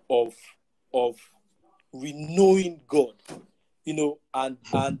place of renewing God, and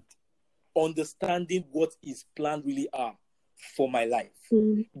understanding what His plan really are for my life.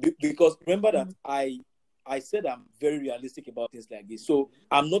 Because remember that I said I'm very realistic about things like this, so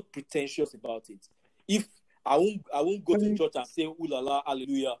I'm not pretentious about it. If I won't go to church and say "Ooh la la,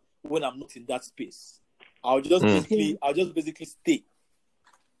 hallelujah" when I'm not in that space. I'll just basically stay.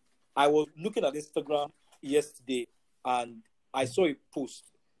 I was looking at Instagram yesterday, and I saw a post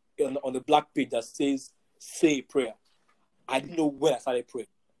on the black page that says "Say a prayer." I didn't know when I started praying,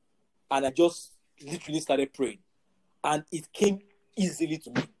 and I just literally started praying, and it came easily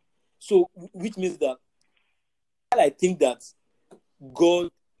to me. So, which means that I think that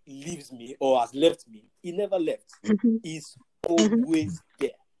God leaves me or has left me, He never left. He's always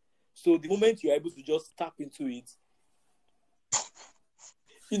there. So the moment you're able to just tap into it,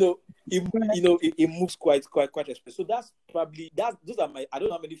 it moves quite expressive. So that's probably those are my, I don't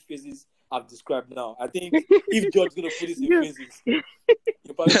know how many phases I've described now. I think if George's gonna put this in phases, you're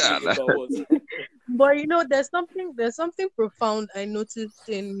probably thinking about what. But there's something profound I noticed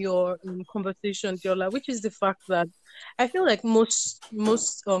in your conversation, Diola, which is the fact that I feel like most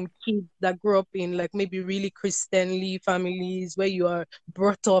kids that grow up in like maybe really Christianly families where you are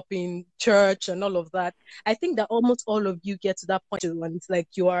brought up in church and all of that, I think that almost all of you get to that point and it's like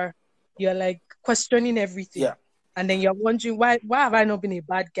you're like questioning everything. Yeah. And then you're wondering why have I not been a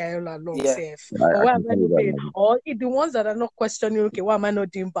bad guy all along, safe? Or why have I not been? Or the ones that are not questioning, okay, why am I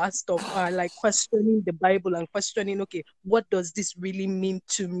not doing bad stuff? Are like questioning the Bible and questioning, okay, what does this really mean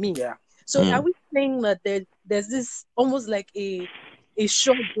to me? Yeah. So are we saying that there's this almost like a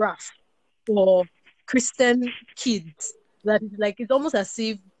short graph for Christian kids that is like it's almost as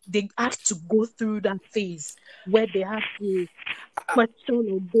if they have to go through that phase where they have to question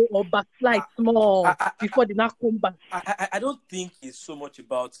or go or backslide small before they now come back? I don't think it's so much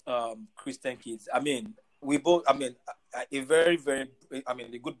about Christian kids. I mean, a very, very,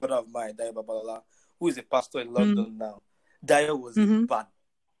 a good brother of mine, Dayo Babalola, who is a pastor in London now. Dayo was bad.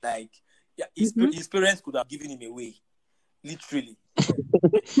 Like, his parents could have given him away, literally,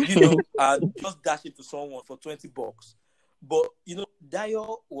 and just dash it to someone for $20. But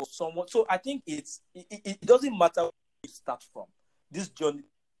Dayo was someone. So I think it doesn't matter where you start from. This journey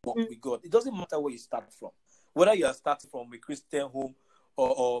with God, it doesn't matter where you start from. Whether you are starting from a Christian home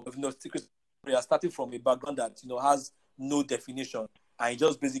or you are starting from a background that has no definition, and you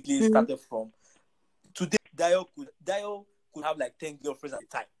just basically started from. Today, Dayo could have like 10 girlfriends at a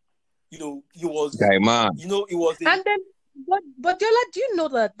time. He was guy man. It was. And then, but Diola, do you know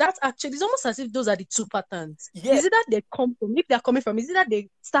that that's actually, it's almost as if those are the two patterns. Yeah. Is it that they come from, if they're coming from, is it that they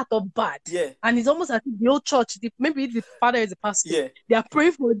start off bad? Yeah. And it's almost as if the old church, maybe the father is a pastor, they are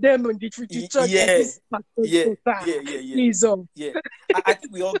praying for them on the church. Yeah. I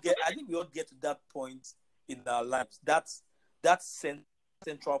think we all get to that point in our lives. That's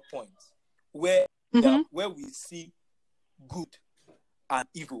central point where we see good and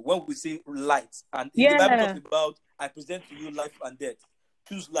evil, when we see light. And the Bible talks about, I present to you life and death.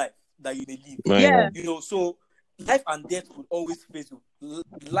 Choose life. that you may live. Yeah. You know, so life and death will always face you.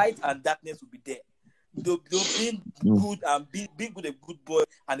 Light and darkness will be there. Being good and being good, a good boy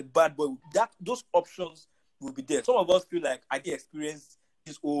and a bad boy, those options will be there. Some of us feel like I did experience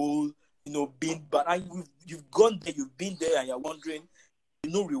this whole, being bad. And you've gone there, you've been there, and you're wondering,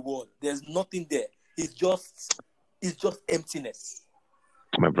 no reward. There's nothing there. It's just emptiness.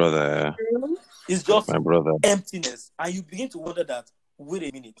 My brother. It's just my brother. emptiness. And you begin to wonder that, wait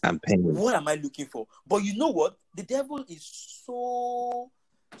a minute, I'm paying. what am I looking for? But you know what? The devil is so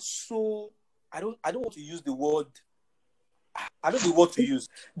I don't want to use the word. I don't know what to use.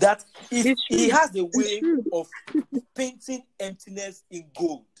 That he has the way of painting emptiness in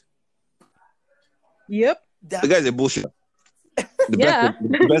gold. Yep. The guy's a bullshit.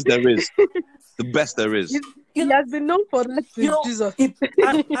 The best there is. The best there is. He has been known for that since Jesus.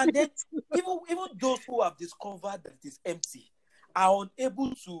 And then even those who have discovered that it is empty are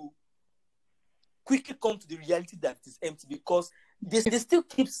unable to quickly come to the reality that it is empty, because they still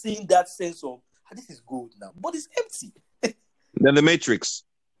keep seeing that sense of, this is gold now, but it's empty. Then the Matrix.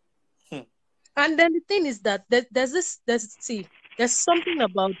 And then the thing is that there's something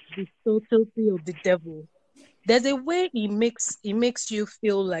about the subtlety of the devil. There's a way he makes you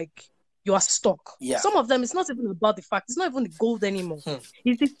feel like you are stuck. Yeah. Some of them, it's not even about the fact. It's not even the gold anymore.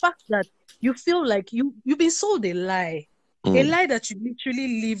 It's the fact that you feel like you've been sold a lie. A lie that you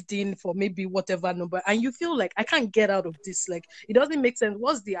literally lived in for maybe whatever number, and you feel like, I can't get out of this. Like, it doesn't make sense.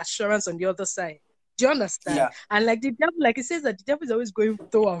 What's the assurance on the other side? Do you understand? Yeah. And like the devil, like it says that the devil is always going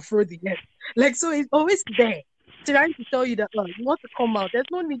to and fro the earth. Like, so it's always there, trying to tell you that, you want to come out. There's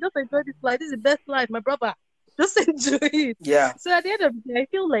no need. Just enjoy this life. This is the best life, my brother. Just enjoy it. Yeah. So at the end of the day, I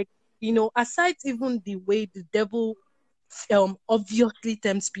feel like, aside even the way the devil obviously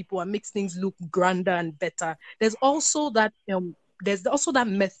tempts people and makes things look grander and better, there's also that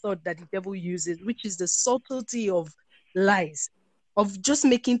method that the devil uses, which is the subtlety of lies, of just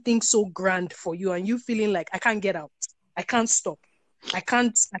making things so grand for you, and you feeling like, I can't get out, I can't stop, I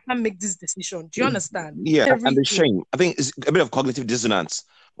can't make this decision. Do you understand? Yeah. And the shame, I think, is a bit of cognitive dissonance,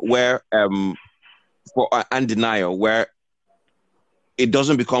 where and denial, where it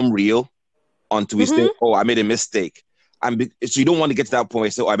doesn't become real until we say, I made a mistake. So you don't want to get to that point where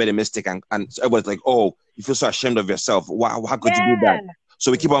you say, I made a mistake, and everyone's like, you feel so ashamed of yourself. Wow, how could you do that?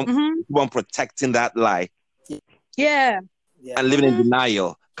 So we keep on protecting that lie. Yeah. And living in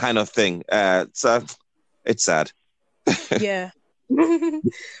denial, kind of thing. So it's sad. Yeah.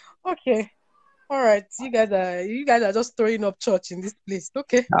 Okay. All right. You guys are just throwing up church in this place.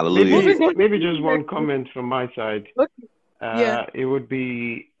 Okay. Hallelujah. Maybe just one comment from my side. Okay. It would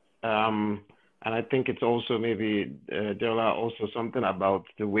be and I think it's also maybe Deola, also something about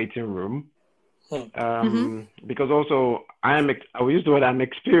the waiting room, because also I will use the word, I'm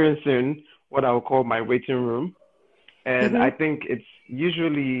experiencing what I would call my waiting room, and I think it's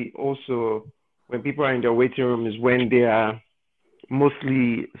usually also when people are in their waiting room is when they are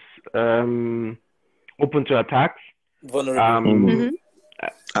mostly open to attacks. Vulnerable.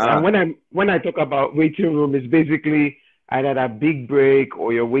 And when I talk about waiting room, it's basically either that big break,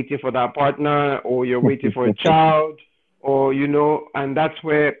 or you're waiting for that partner, or you're waiting for a child, or, and that's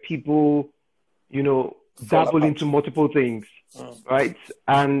where people, dabble into multiple things, right?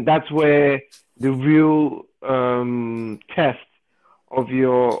 And that's where the real test of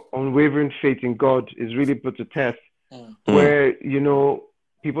your unwavering faith in God is really put to test, where,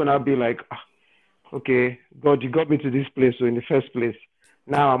 people now be like, okay, God, you got me to this place, so in the first place,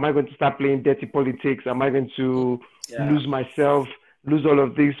 now am I going to start playing dirty politics? Am I going to lose myself, lose all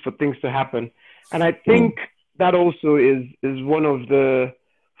of these for things to happen? And I think that also is one of the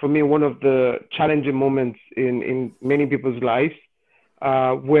challenging moments in many people's lives,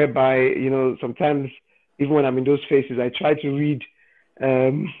 whereby, sometimes even when I'm in those phases, I try to read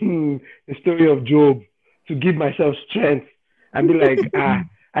the story of Job to give myself strength and be like,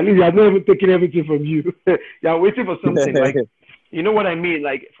 at least I've not even taken everything from you. You're waiting for something. Like, you know what I mean?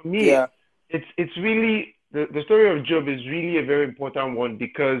 Like, for me, it's really, the story of Job is really a very important one,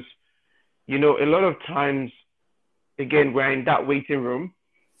 because, a lot of times, again, we're in that waiting room.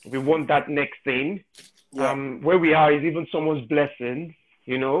 We want that next thing. Where we are is even someone's blessing,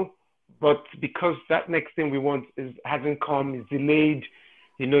 but because that next thing we want hasn't come, is delayed,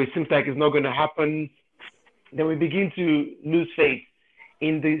 it seems like it's not going to happen, then we begin to lose faith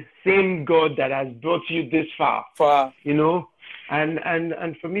in the same God that has brought you this far.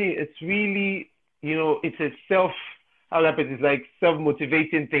 And for me, it's really, it's a it's like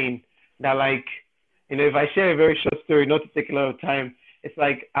self-motivating thing that, like, if I share a very short story, not to take a lot of time, it's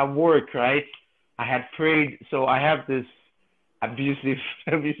like at work, right? I had prayed, so I have this abusive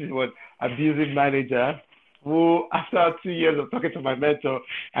manager who, after 2 years of talking to my mentor,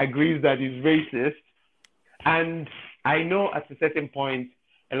 agrees that he's racist. And I know at a certain point,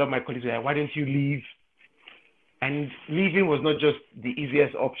 a lot of my colleagues were like, why don't you leave? And leaving was not just the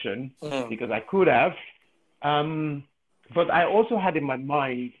easiest option because I could have. But I also had in my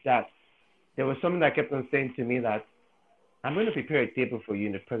mind that there was something that kept on saying to me that I'm going to prepare a table for you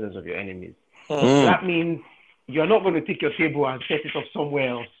in the presence of your enemies. That means you're not going to take your table and set it up somewhere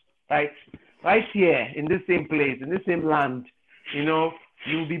else, right? Right here, in this same place, in this same land,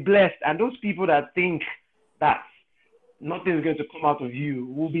 you'll be blessed. And those people that think that nothing is going to come out of you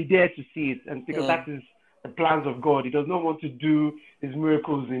will be there to see it. And because that is the plans of God. He does not want to do his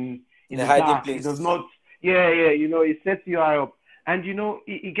miracles in the dark. Place. He does not, he sets you up. And,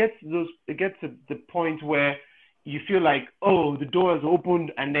 it gets to the point where you feel like, oh, the door is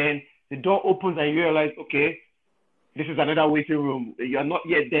opened, and then the door opens and you realize, okay, this is another waiting room. You're not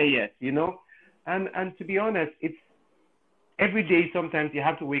yet there yet, And to be honest, it's every day sometimes you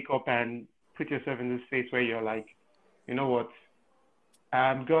have to wake up and put yourself in this space where you're like, you know what?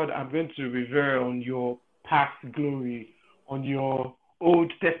 God, I'm going to revere on your past glory, on your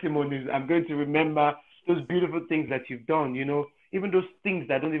old testimonies. I'm going to remember those beautiful things that you've done, even those things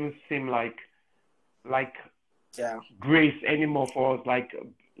that don't even seem like grace anymore for us, like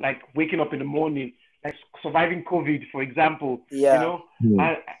waking up in the morning, like surviving COVID, for example,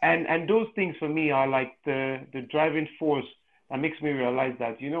 and those things for me are like the driving force that makes me realize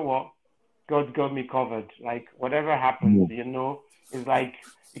that, you know what, God's got me covered. Like whatever happens, it's like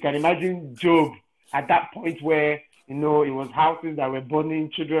you can imagine Job at that point where, it was houses that were burning,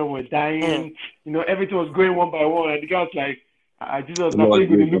 children were dying, everything was going one by one, and the guy was like, Jesus, nothing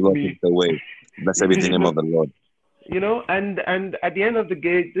going to look me. That's everything about the Lord. And at the end of the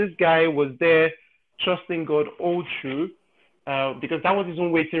day, this guy was there trusting God all through, because that was his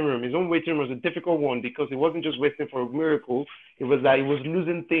own waiting room. His own waiting room was a difficult one because it wasn't just waiting for a miracle. It was that he was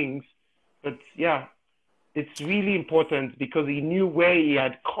losing things. But yeah, it's really important because he knew where he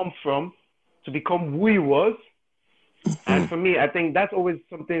had come from to become who he was. And for me, I think that's always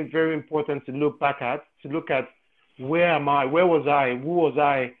something very important to look back at, to look at where am I, where was I, who was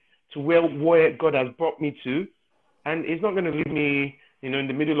I, to where God has brought me to. And it's not going to leave me, in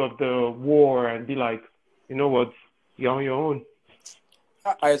the middle of the war and be like, you know what, you're on your own.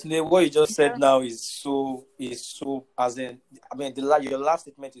 What you just said now is so, as in, your last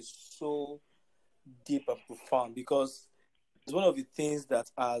statement is so deep and profound because it's one of the things that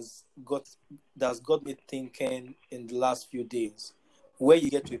that's got me thinking in the last few days, where you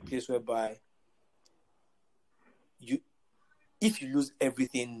get to a place whereby if you lose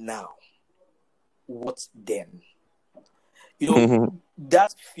everything now, what then?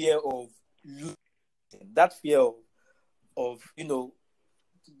 That fear of losing, that fear of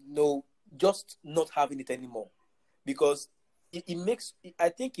just not having it anymore, because it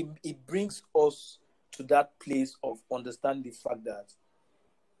brings us to that place of understanding the fact that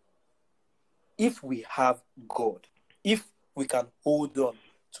if we have God, if we can hold on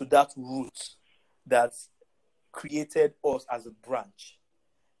to that root that created us as a branch,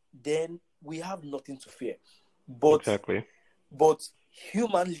 then we have nothing to fear. But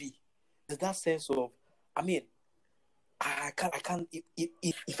humanly, there's that sense of, I can't.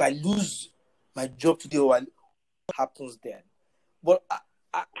 If I lose my job today, what happens then? But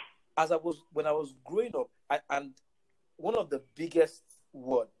when I was growing up, and one of the biggest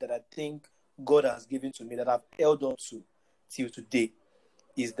word that I think God has given to me that I've held on to till today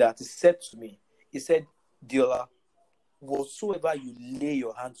is that He said to me, He said, Diola, whatsoever you lay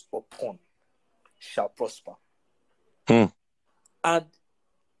your hands upon shall prosper. And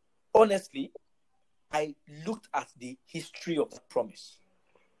honestly, I looked at the history of that promise.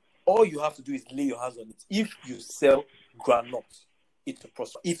 All you have to do is lay your hands on it. If you sell groundnut, it will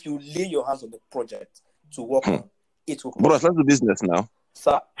prosper. If you lay your hands on the project to work on, it will prosper. Bro, let's do business now.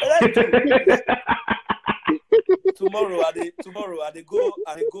 Sir, tomorrow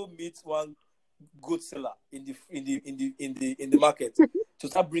I go meet one goat seller in the market to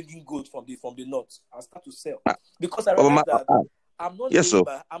start bringing goat from the north. I'll start to sell because I realize that I'm not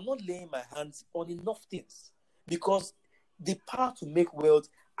laying my hands on enough things, because the power to make wealth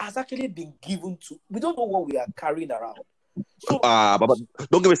has actually been given to. We don't know what we are carrying around. So, but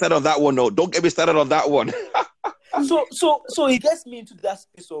don't get me started on that one. No, don't get me started on that one. So it gets me into that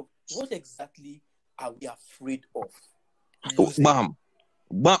space of what exactly are we afraid of? Ma'am,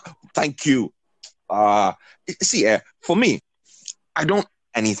 thank you. See, for me, I don't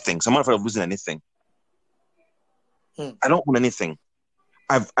anything. So I'm not afraid of losing anything. I don't want anything.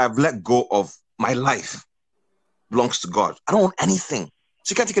 I've let go of my life. belongs to God. I don't want anything.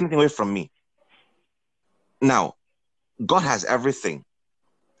 So you can't take anything away from me. Now, God has everything.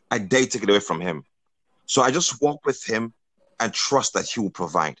 I dare take it away from him. So I just walk with him and trust that he will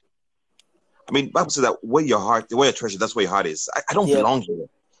provide. I mean, Bible says that where your treasure, that's where your heart is. I don't belong here.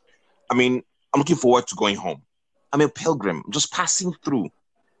 I mean, I'm looking forward to going home. I'm a pilgrim. I'm just passing through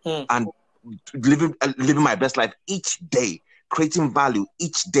and living my best life each day, creating value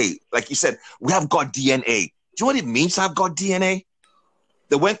each day. Like you said, we have God DNA. Do you know what it means to have God DNA?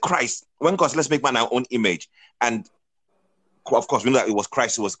 That when God said, let's make man our own image. And of course, we know that it was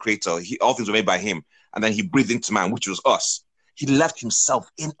Christ who was creator. All things were made by him. And then he breathed into man, which was us. He left himself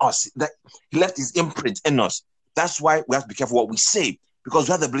in us. He left his imprint in us. That's why we have to be careful what we say, because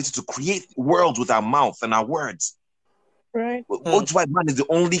we have the ability to create worlds with our mouth and our words. Right. That's why man is the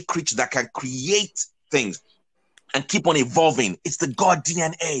only creature that can create things and keep on evolving. It's the God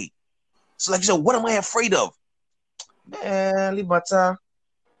DNA. So like you said, what am I afraid of? Man, Libata.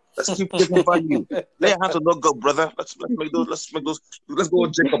 Let's keep taking value. Lay your hands on those goats, brother. Let's make those. Let's go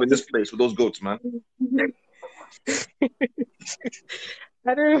Jacob in this place with those goats, man.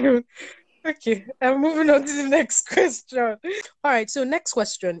 I don't know. Okay, I'm moving on to the next question. All right, so next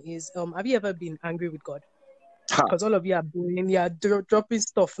question is: have you ever been angry with God? Because all of you are dropping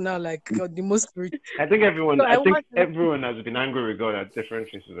stuff now, like the most. I think everyone. So I think everyone has been angry with God at different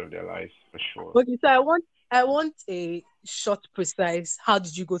phases of their lives, for sure. Okay, so I want a short, precise. How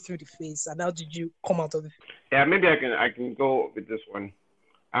did you go through the phase, and how did you come out of it? Yeah, maybe I can go with this one.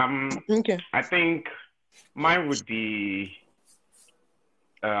 Okay. I think mine would be.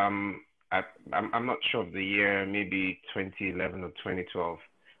 I'm not sure of the year, maybe 2011 or 2012.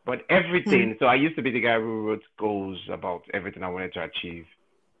 But everything, so I used to be the guy who wrote goals about everything I wanted to achieve,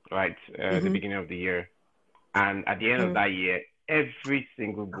 right? At the beginning of the year. And at the end of that year, every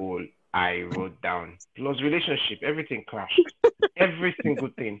single goal I wrote down, plus relationship, everything crashed. Every single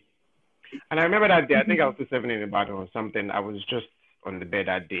thing. And I remember that day, I think I was 7 in Ibadan or something. I was just on the bed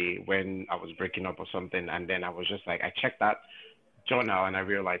that day when I was breaking up or something. And then I was just like, I checked that journal and I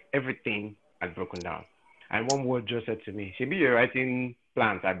realized everything had broken down. And one word just said to me, "Shebi, you're writing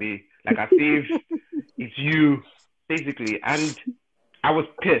plans, Abi, like as if it's you, basically." And I was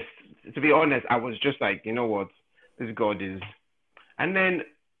pissed. To be honest, I was just like, you know what, this God is. And then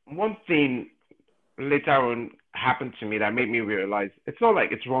one thing later on happened to me that made me realize it's not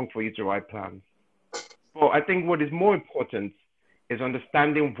like it's wrong for you to write plans. But I think what is more important is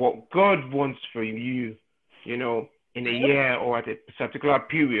understanding what God wants for you, you know, in a year or at a particular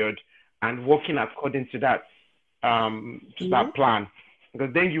period, and working according to that that plan,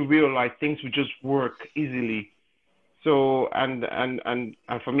 because then you realize things will just work easily. So and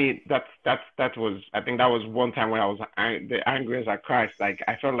for me, that was, I think that was one time when I was the angriest at Christ. Like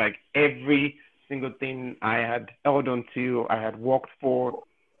I felt like every single thing I had held on to, I had worked for,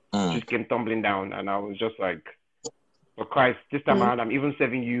 just came tumbling down, and I was just like, for Christ, this time around, I'm even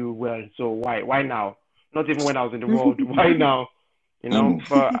serving you well. So why now? Not even when I was in the world. Why now? You know,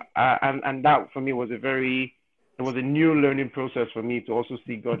 but and that for me was it was a new learning process for me to also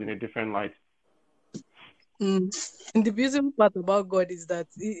see God in a different light. And the beautiful part about God is that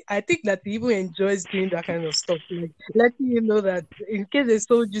I think that he even enjoys doing that kind of stuff, like letting you know that in case they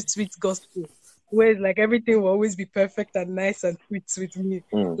told you sweet gospel, where like everything will always be perfect and nice and sweet with me.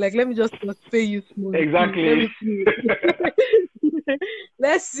 Like let me just pay you small. Exactly.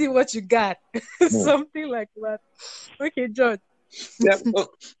 Let's see what you got. Something like that. Okay, George. Yeah,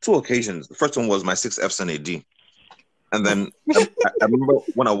 well, 2 occasions. The first one was my 6th FSNAD. And then I remember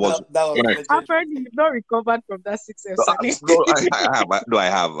when I was... I've heard you've not recovered from that 6th FSNAD. No, I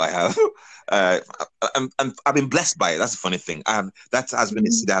have. I've been blessed by it. That's the funny thing. That has been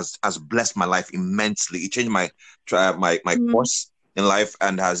a seed that has blessed my life immensely. It changed my course in life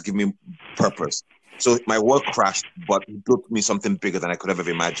and has given me purpose. So my world crashed, but it built me something bigger than I could ever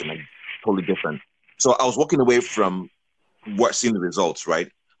imagine, like totally different. So I was walking away from seeing the results,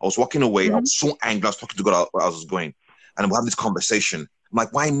 right? I was walking away. I was so angry. I was talking to God where I was going. And we're having this conversation. I'm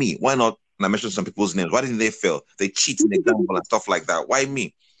like, why me? Why not? And I mentioned some people's names. Why didn't they fail? They cheat and they gamble and stuff like that. Why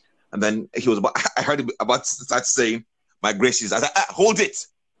me? And then I heard him about to start saying, my graces. I said, hold it.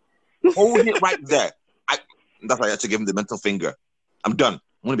 Hold it right there. That's why I had to give him the mental finger. I'm done.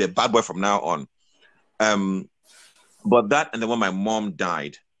 I'm going to be a bad boy from now on. But that, and then when my mom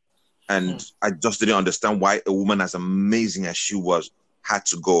died, and I just didn't understand why a woman as amazing as she was had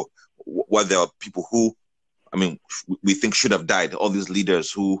to go. Where there are people who, I mean, we think should have died. All these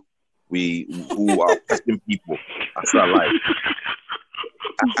leaders who are testing people are still alive.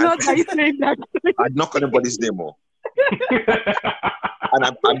 Not how you saying that. I'd not call anybody's name more. And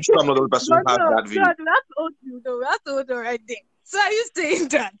I'm sure I'm not the person who has that view. God, that's old you know. That's the order right there. So are you saying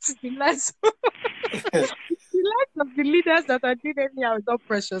that the lives of the leaders that are doing anyhow is not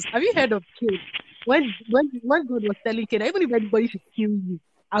precious? Have you heard of Cain? When God was telling Cain, even if anybody should kill you,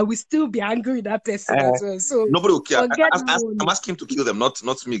 I will still be angry with that person as well. So nobody will kill. I'm asking him to kill them, not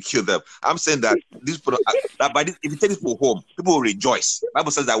me kill them. I'm saying that these people, that by this, if you take these people home, people will rejoice.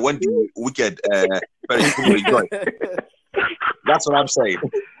 Bible says that when the wicked perish, people will rejoice. That's what I'm saying.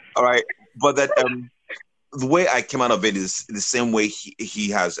 All right, but that the way I came out of it is the same way he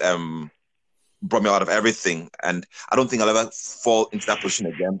has brought me out of everything, and I don't think I'll ever fall into that position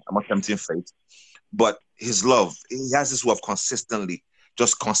again. I'm not tempting fate, but his love, he has this way of consistently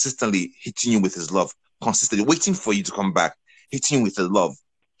hitting you with his love, consistently waiting for you to come back, hitting you with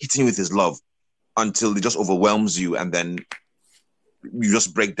his love until it just overwhelms you, and then you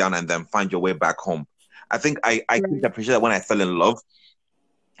just break down and then find your way back home. I think I could appreciate that when I fell in love.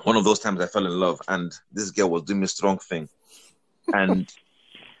 One of those times I fell in love, and this girl was doing a strong thing. And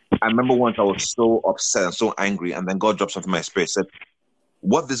I remember once I was so upset and so angry, and then God dropped something in my spirit, said,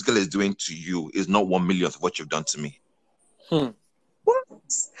 what this girl is doing to you is not 1/1,000,000th of what you've done to me. What?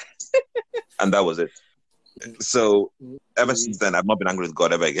 And that was it. So ever since then, I've not been angry with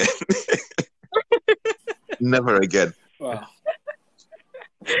God ever again. Never again. Wow.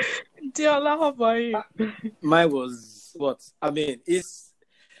 Diola, how about you? Mine was what? I mean,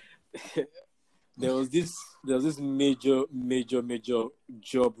 there was this major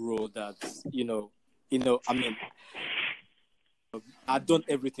job role that I mean, I'd done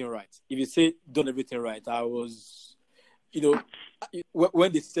everything right. If you say done everything right, I was,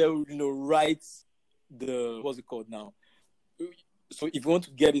 when they say write the, what's it called now? So if you want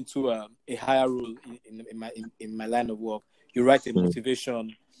to get into a higher role in my line of work, you write a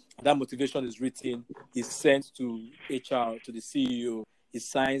motivation. That motivation is written, is sent to HR, to the CEO. He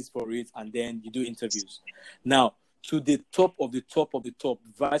signs for it, and then you do interviews. Now, to the top of the top of the top,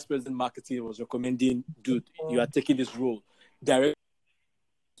 Vice President Marketing was recommending, dude, you are taking this role. Director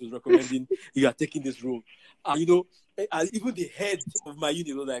was recommending, you are taking this role. And even the head of my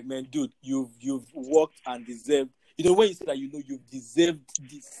unit was like, man, dude, you've worked and deserved. When you say that, you've deserved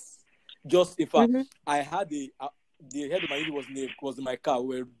this. Just in fact, I had the head of my unit was in my car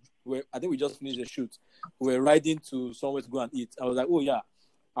where I think we just finished the shoot. We were riding to somewhere to go and eat. I was like, oh yeah,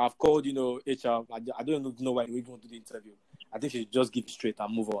 I've called, HR. I don't even know why we even want to do the interview. I think she should just give it straight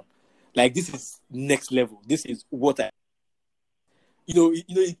and move on. Like, this is next level. This is what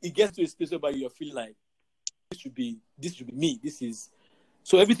it gets to a space where you're feeling like this should be me. This is,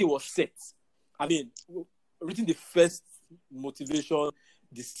 so everything was set. I mean, written the first motivation,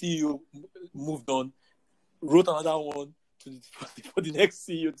 the CEO moved on, wrote another one for the next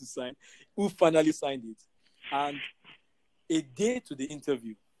CEO to sign, who finally signed it. And a day to the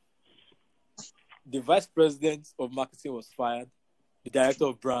interview, the vice president of marketing was fired. The director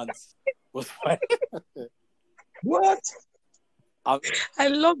of brands was fired. What? I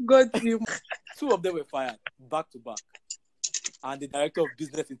love God. Two of them were fired back to back. And the director of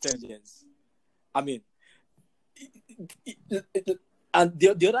business intelligence. I mean, and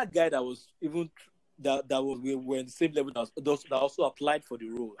the other guy that was even that was we were in the same level that also applied for the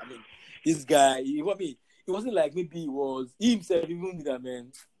role. I mean, this guy, it wasn't like maybe he himself even that,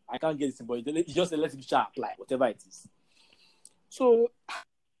 man, I can't get this, but he just said, let him apply, whatever it is. So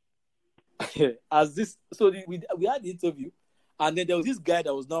we had the interview, and then there was this guy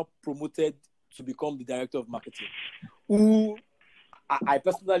that was now promoted to become the director of marketing, who I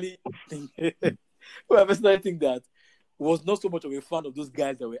personally think that was not so much of a fan of those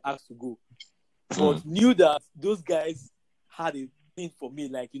guys that were asked to go, but knew that those guys had a thing for me,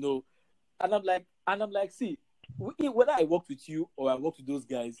 and I'm like, see, whether I worked with you or I worked with those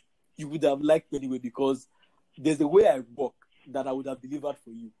guys, you would have liked me anyway, because there's a way I work that I would have delivered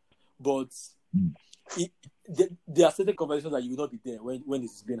for you. But there are certain conversations that you will not be there when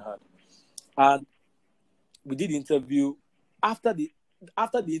this is being had. And we did the interview. After the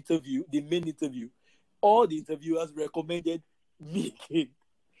interview, the main interview, all the interviewers recommended me again.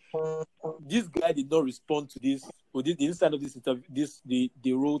 This guy did not respond to this, or the inside of this interview,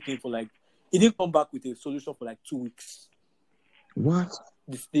 the role thing for he didn't come back with a solution for 2 weeks. What?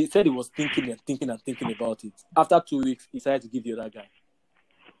 They said he was thinking about it. After 2 weeks, he decided to give the other guy.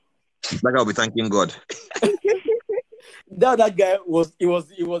 That guy will be thanking God. That guy was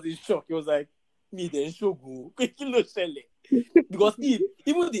in shock. He was like, me the show because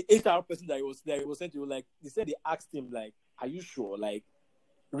even the HR person that he was sent to, they said they asked him are you sure?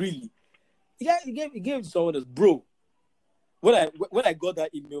 Really? Yeah, he gave someone else, bro. When I got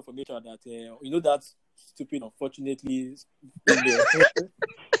that email from HR that that stupid, unfortunately,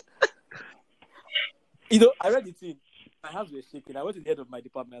 I read the thing. My hands were shaking. I went to the head of my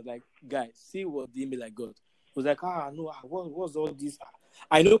department. I was like, guys, see what the email I got. It was like, no, what's all this?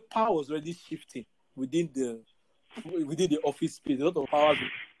 I know power was already shifting within the office space. A lot of powers.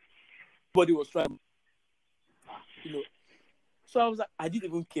 Everybody was trying, So I was like, I didn't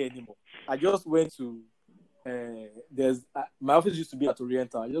even care anymore. I just went to, my office used to be at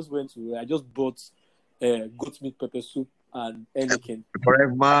Oriental. I just bought goat meat pepper soup and Heineken.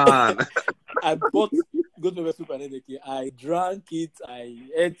 Brave man. I bought goat pepper soup and Heineken. I drank it. I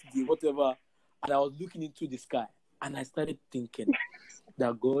ate the whatever, and I was looking into the sky, and I started thinking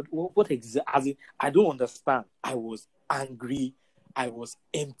that God, what exactly? I don't understand. I was angry. I was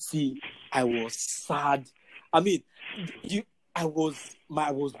empty. I was sad. I mean, I was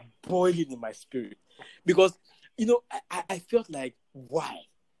boiling in my spirit because I felt like, why?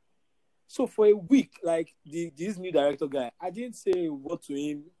 So for a week, like this new director guy, I didn't say what to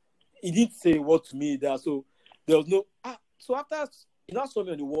him. He didn't say what to me. So there was no. So after he now saw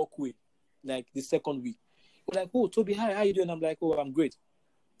me on the walkway, like the second week, he was like, "Oh, Toby, hi, how you doing?" I'm like, "Oh, I'm great."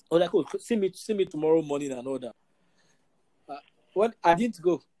 I was like, "Oh, see me tomorrow morning and all that." When I didn't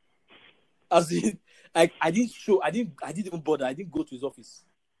go, as in, like I didn't even bother. I didn't go to his office.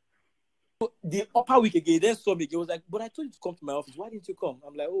 So the upper week again, he then saw me again. He was like, "But I told you to come to my office. Why didn't you come?"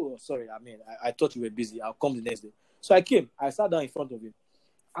 I'm like, "Oh, sorry. I mean, I thought you were busy. I'll come the next day." So I came. I sat down in front of him,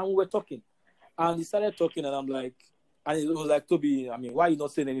 and we were talking. And he started talking, and I'm like, and he was like, "Toby, I mean, why are you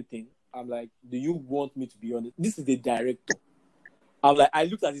not saying anything?" I'm like, "Do you want me to be honest? This is the director." I'm like, I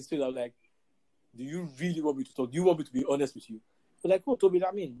looked at his face. I was like, "Do you really want me to talk? Do you want me to be honest with you?" He was like, "Oh, Toby,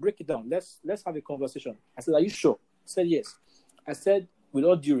 I mean, break it down. Let's have a conversation." I said, "Are you sure?" He said, "Yes." I said, "With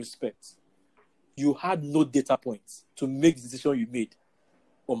all due respect, you had no data points to make the decision you made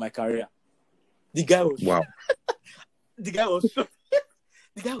on my career." The guy was wow. The guy was shocked.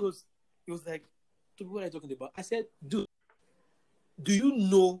 He was like, "Toby, what are you talking about?" I said, "Dude, do you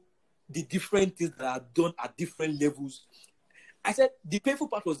know the different things that are done at different levels?" I said, the painful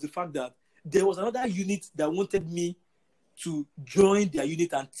part was the fact that there was another unit that wanted me to join their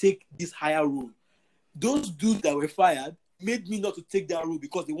unit and take this higher role. Those dudes that were fired made me not to take that role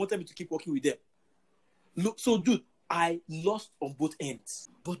because they wanted me to keep working with them. Look, so dude, I lost on both ends.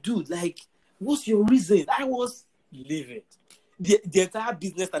 But dude, like, what's your reason? I was livid. The entire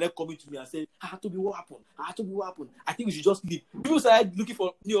business started coming to me and said, Toby, what happened? Toby, what happened? I think we should just leave. People started looking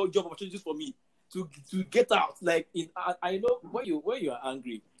for job opportunities for me to get out. Like, I know when you are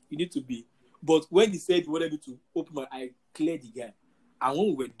angry, you need to be. But when he said he wanted me to open my eye, clear the guy. And when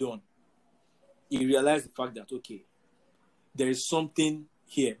we were done, he realized the fact that, okay, there is something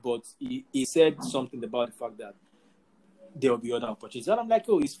here. But he said something about the fact that there will be other opportunities. And I'm like,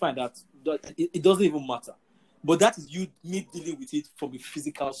 oh, it's fine. That it doesn't even matter. But that is me dealing with it from a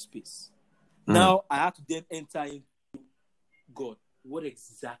physical space. Now I have to then enter into God. What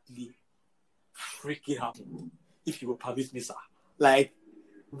exactly freaking happened? If you will permit me, sir. Like,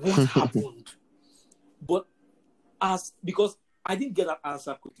 what happened? But because I didn't get that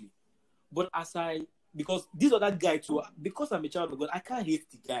answer quickly. But because this other guy too, because I'm a child of God, I can't hate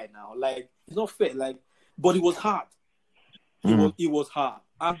the guy now. Like, it's not fair. Like, but it was hard. It was hard.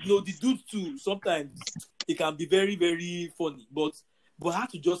 And the dude too, sometimes it can be very, very funny. But I had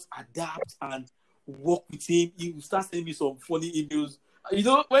to just adapt and work with him. He will start sending me some funny emails.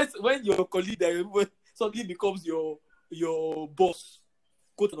 When your colleague when something becomes your boss,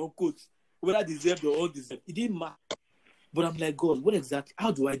 quote unquote, whether deserved or undeserved, it didn't matter. But I'm like, God,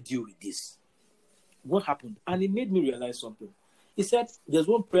 how do I deal with this? What happened? And it made me realize something. He said, there's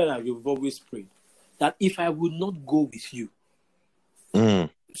one prayer that you've always prayed, that if I would not go with you,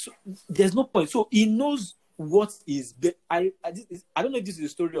 so there's no point. So he knows what is. I don't know if this is the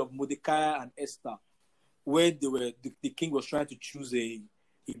story of Mordecai and Esther, when the king was trying to choose a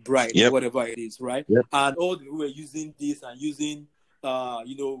bride or whatever it is, right? Yep. And all the people were using this and using,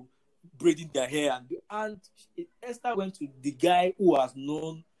 braiding their hair, and Esther went to the guy who has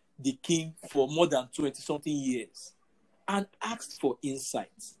known the king for more than 20-something years and asked for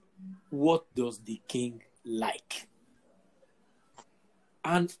insights. What does the king like?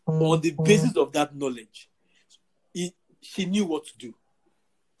 And on the basis of that knowledge, she knew what to do.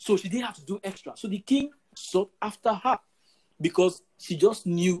 So she didn't have to do extra. So the king sought after her because she just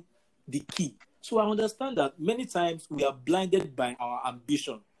knew the key. So I understand that many times we are blinded by our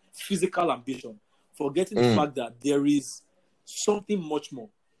ambition, physical ambition, forgetting the fact that there is something much more.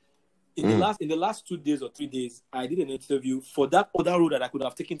 In the last 2 days or 3 days, I did an interview for that other role that I could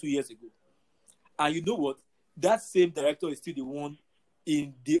have taken 2 years ago. And you know what? That same director is still the one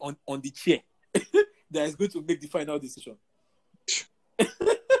on the chair that is going to make the final decision.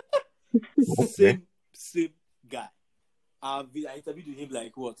 same guy. I interviewed him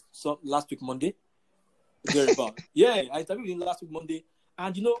like what? So last week Monday. Very bad. Yeah, I interviewed him last week Monday,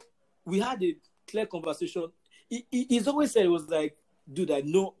 and we had a clear conversation. He's always said, it was like, dude, I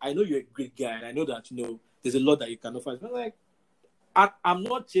know you're a great guy, and I know that there's a lot that you cannot find. I'm like, I'm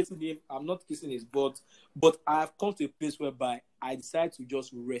not chasing him, I'm not kissing his butt, but I've come to a place whereby I decided to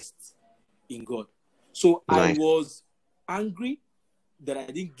just rest in God. So nice. I was angry that I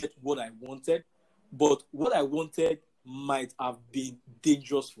didn't get what I wanted, but what I wanted might have been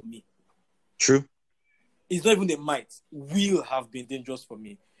dangerous for me. True. It's not even a might, will have been dangerous for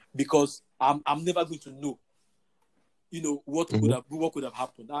me, because I'm never going to know, what could have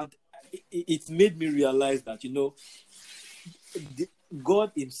happened. And it made me realize that,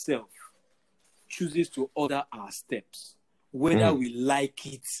 God himself chooses to order our steps, whether we like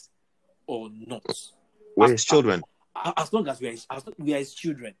it or not. We're his children. As long as we are his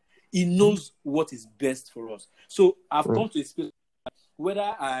children, he knows what is best for us. So I've come to a space,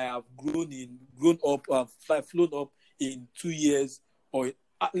 whether I have flown up in 2 years, or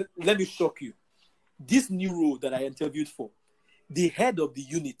let me shock you. This new role that I interviewed for, the head of the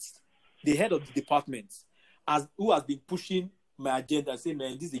unit, the head of the department, who has been pushing my agenda, saying,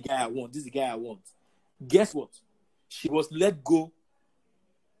 man, this is the guy I want. Guess what? She was let go.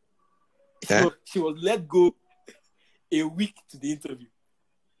 She was let go a week to the interview.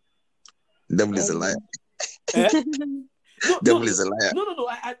 Devil is a liar. Devil is a liar. No.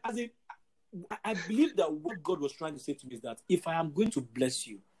 I believe that what God was trying to say to me is that if I am going to bless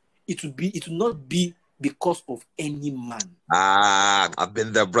you, it will not be because of any man. I've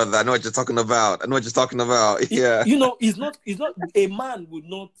been there, brother. I know what you're talking about. Yeah. It's not a man would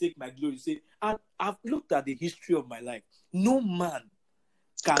not take my glory. Say, and I've looked at the history of my life. No man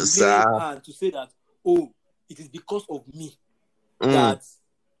can lay a hand to say that, it is because of me that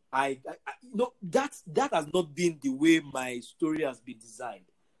that has not been the way my story has been designed.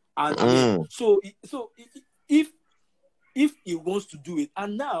 And so if he wants to do it,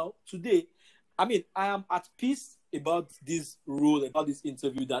 and now today, I am at peace about this role, about this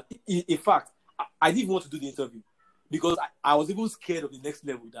interview. That in fact, I didn't want to do the interview because I was even scared of the next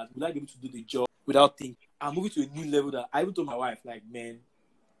level. That would I be able to do the job without thinking? I'm moving to a new level that I even told my wife, like, man,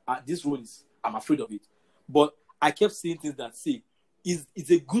 this role I'm afraid of it. But I kept saying things that it's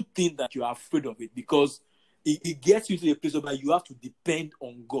a good thing that you are afraid of it, because it gets you to a place where you have to depend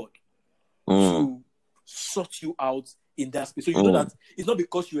on God to sort you out in that space. So you know that it's not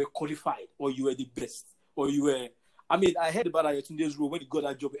because you were qualified or you were the best or you were. I heard about Ayotunde's role when he got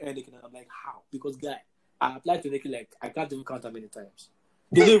that job at Anakin, and I'm like, how? Because guy, I applied to Anakin like I can't even count how many times.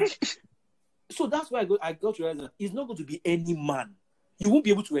 So that's why I got to realize that it's not going to be any man. You won't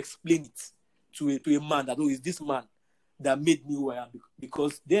be able to explain it to a man that it's this man that made me who I am,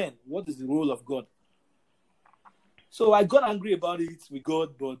 because then what is the role of God? So I got angry about it with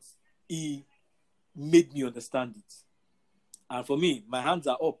God, but he made me understand it. And for me, my hands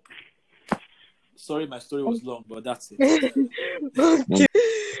are up. Sorry, my story was long, but that's it.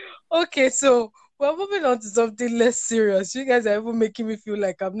 Okay, so we're moving on to something less serious. You guys are even making me feel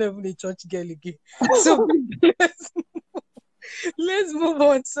like I'm not even a church girl again. So let's move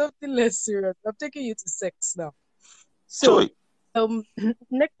on to something less serious. I'm taking you to sex now. So,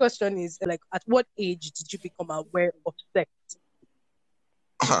 next question is, like, at what age did you become aware of sex?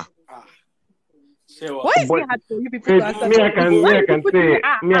 Why is it hard for you people to answer? I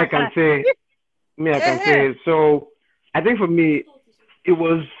can say. So, I think for me, it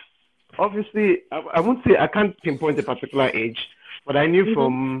was obviously, I won't say, I can't pinpoint a particular age, but I knew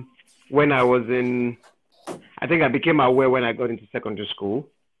from when I was I think I became aware when I got into secondary school.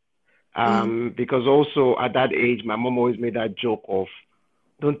 Because also at that age, my mom always made that joke of,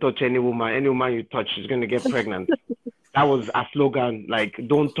 don't touch any woman you touch is going to get pregnant. That was a slogan, like,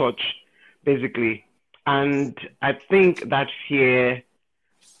 don't touch, basically. And I think that fear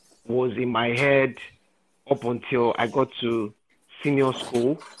was in my head up until I got to senior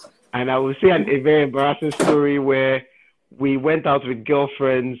school. And I will say a very embarrassing story where we went out with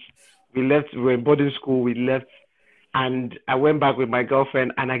girlfriends, we were in boarding school, we left, and I went back with my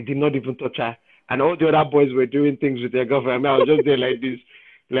girlfriend, and I did not even touch her. And all the other boys were doing things with their girlfriend. I was just there like this.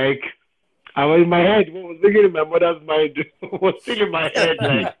 Like, I was in my head. What was thinking in my mother's mind was still in my head.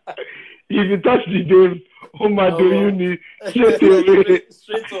 Like, if you touch the dame, do you need straight away?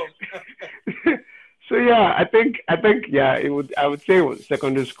 Straight up. So yeah, I think yeah, I would say it was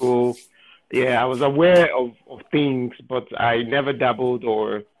secondary school. Yeah, I was aware of things, but I never dabbled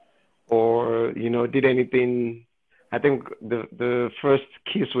or did anything. I think the first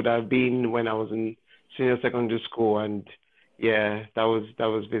kiss would have been when I was in senior secondary school, and yeah, that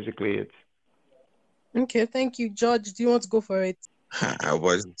was basically it. Okay, thank you, George. Do you want to go for it? I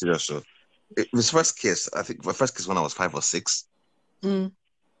was serious. So it was first kiss. I think my first kiss when I was 5 or 6.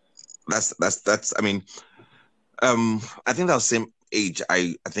 That's. I mean, I think that was the same age.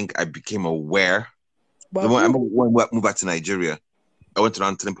 I think I became aware. When I moved back to Nigeria, I went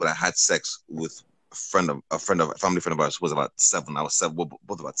around telling people I had sex with a family friend of ours who was about 7. I was 7,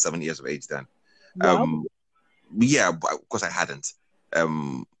 both about 7 years of age then. Wow. Yeah, but of course I hadn't.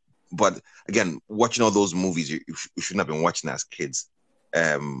 But again, watching all those movies, you shouldn't have been watching as kids.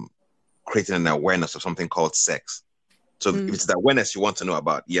 Creating an awareness of something called sex. So if it's the awareness you want to know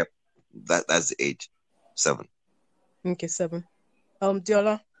about, yep, that's the age, 7. Okay, 7.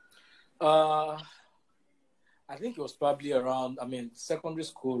 Diola? I think it was probably around, secondary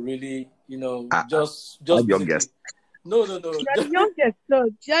school, really, just youngest. No. You're the youngest,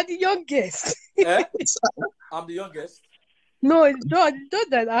 George. You're the youngest. I'm the youngest. No, it's George. George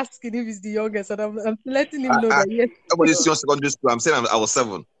that's asking if he's the youngest, and I'm letting him know that yes. Nobody's your secondary school. I'm saying I was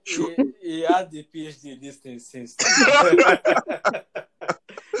 7. Sure. He had the PhD in this thing since.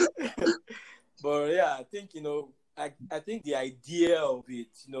 But yeah, I think I think the idea of it,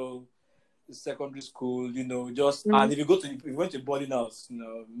 secondary school, just and if you went to boarding house,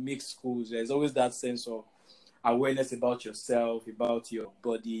 mixed schools, there's always that sense of awareness about yourself, about your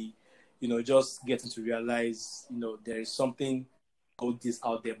body, just getting to realize, there is something called this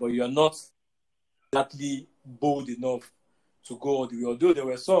out there, but you're not exactly bold enough to go all the way. Although there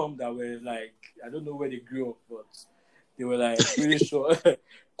were some that were like, I don't know where they grew up, but they were like really sure,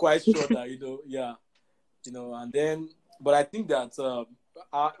 quite sure that, and then, but I think that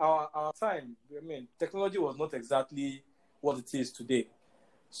our time, technology was not exactly what it is today.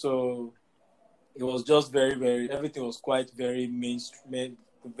 So it was just very, very, everything was quite very mainstream,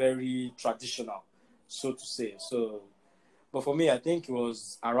 very traditional, so to say. So, but for me, I think it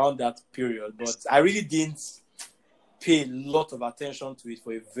was around that period, but I really didn't pay a lot of attention to it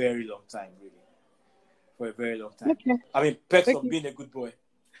for a very long time, really. For a very long time. Okay. Perks of being a good boy.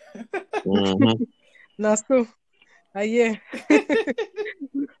 Mm-hmm. That's cool. Yeah.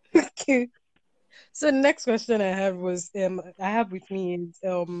 Okay. So the next question I have was I have with me is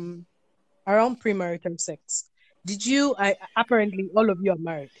around premarital sex. Apparently all of you are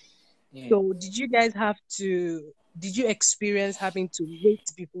married. So did you experience having to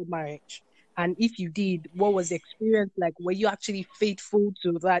wait before marriage? And if you did, what was the experience like? Were you actually faithful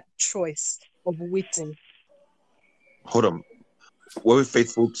to that choice of waiting? Hold on. Were we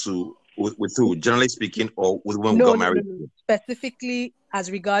faithful to with who? Generally speaking, or with when we got married? No. Specifically as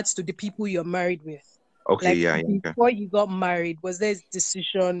regards to the people you're married with. Okay, like, before you got married, was there a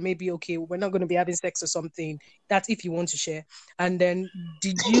decision, maybe, okay, we're not going to be having sex or something? That's if you want to share. And then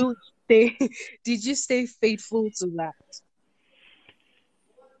did you stay faithful to that?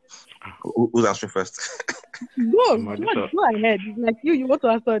 Who's answering first? Go ahead. It's like you want to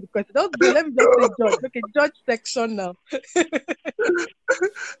answer the question. Don't go. Let me just say George. Okay, George section now.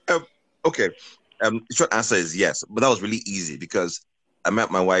 Okay. The short answer is yes, but that was really easy because I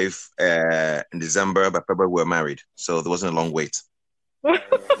met my wife in December. By February, we were married, so there wasn't a long wait.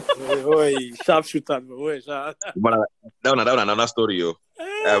 Sharpshooter. But that was another story, yo.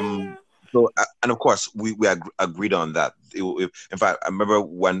 So, and of course, we agreed on that. In fact, I remember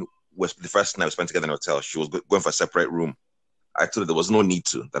when was the first night we spent together in a hotel. She was going for a separate room. I told her there was no need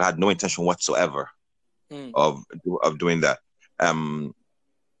to. That I had no intention whatsoever of doing that.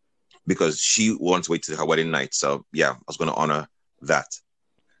 Because she wanted to wait till her wedding night. So yeah, I was going to honor that.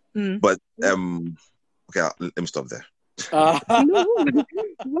 But okay, let me stop there. What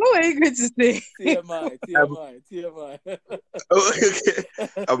were you going to say? TMI.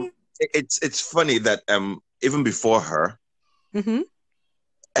 Okay. It's funny that even before her,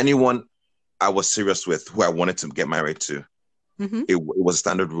 anyone I was serious with, who I wanted to get married to, it was a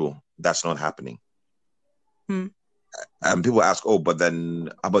standard rule. That's not happening. And people ask, oh, but then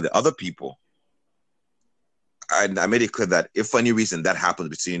how about the other people? And I made it clear that if for any reason that happens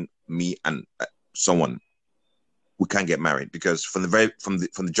between me and someone, we can't get married, because from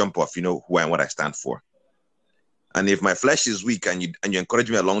the jump off, you know who I am, what I stand for. And if my flesh is weak and you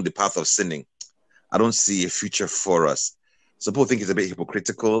encourage me along the path of sinning, I don't see a future for us. So people think it's a bit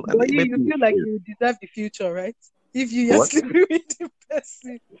hypocritical. But you feel like you deserve the future, right? If you just sleep with the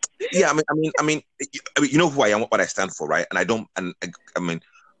person. Yeah, I mean, you know who I am, what I stand for, right? And I don't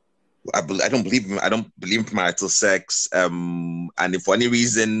believe in marital sex. And if for any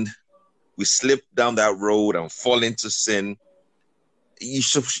reason we slip down that road and fall into sin, you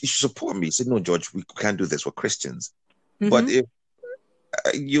should support me. Say, no, George, we can't do this. We're Christians. But if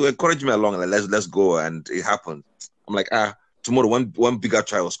you encourage me along and let's go, and it happens, I'm like, tomorrow when bigger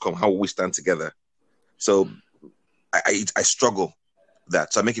trials come, how will we stand together? So I struggle with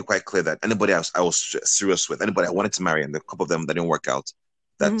that. So I make it quite clear that anybody else I was serious with, anybody I wanted to marry, and a couple of them that didn't work out,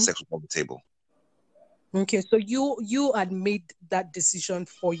 that sex was on the table. Okay, so you had made that decision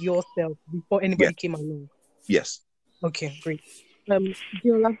for yourself before anybody came along. Yes. Okay, great.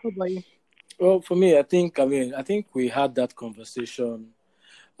 Diola, how about you? Well, for me, I think we had that conversation,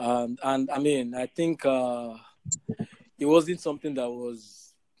 and I mean, I think it wasn't something that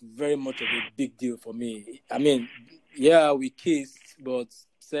was very much of a big deal for me. I mean, yeah, we kissed, but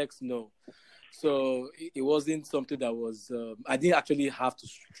sex, no. So it wasn't something that was. I didn't actually have to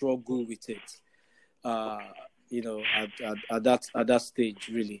struggle with it. At that stage,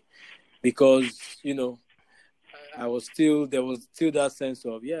 really, because there was still that sense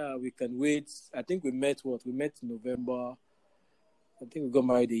of, we can wait. I think we met in November. I think we got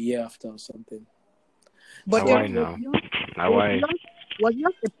married a year after or something. But was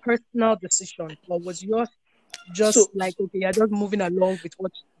yours a personal decision, or was yours just you're just moving along with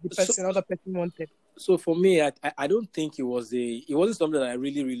what the other person wanted? So for me, I don't think it wasn't something that I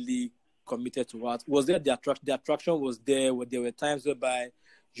really, really committed to. What was there? The attraction was there. Where there were times whereby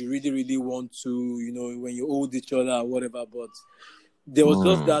you really, really want to, when you hold each other or whatever. But there was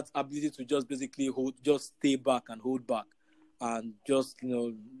just that ability to just basically stay back and hold back, and just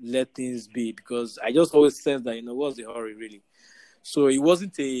let things be. Because I just always sense that what's the hurry really. So it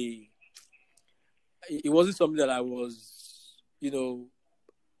wasn't something that I was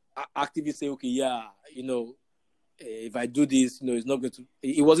actively say, okay, if I do this, it's not going to.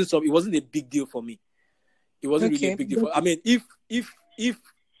 It wasn't a big deal for me. It wasn't really a big deal. I mean, if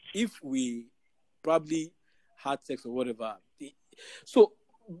we probably had sex or whatever, so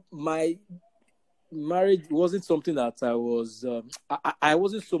my marriage wasn't something that I was. I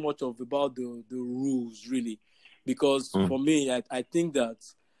wasn't so much about the rules really, because for me, I think that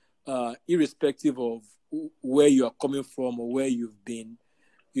irrespective of where you are coming from or where you've been,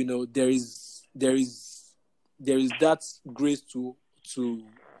 there is that grace to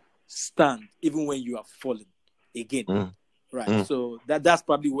stand even when you are falling again. Right. So that's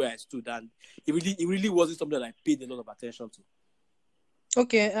probably where I stood, and it really wasn't something that I paid a lot of attention to.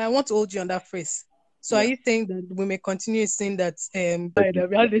 Okay, I want to hold you on that phrase. So are you saying that we may continue saying that by the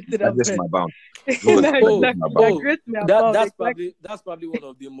reality of that's my bound. That's probably one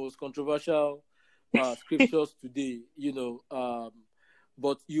of the most controversial scriptures today,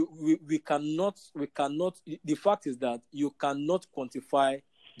 but we cannot. The fact is that you cannot quantify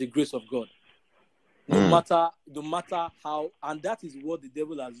the grace of God, no matter how, and that is what the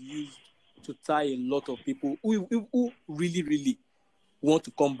devil has used to tie a lot of people who really, really want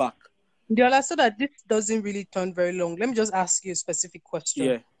to come back. Diola, so that this doesn't really turn very long, let me just ask you a specific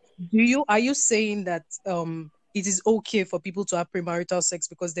question. Yeah. Are you saying that it is okay for people to have premarital sex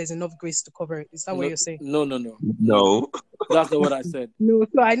because there's enough grace to cover it? Is that what you're saying? No. That's not what I said. No,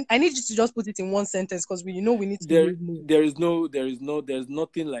 so I need you to just put it in one sentence, because we need to move. There's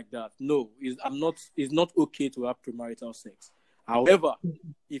nothing like that. No, it's not okay to have premarital sex. However,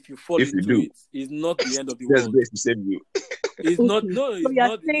 if you fall into it, it's not the end of the world. Grace to save you. It's not. No, it's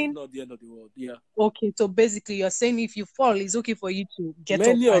not the end of the world. Yeah. Okay, so basically, you're saying if you fall, it's okay for you to get up.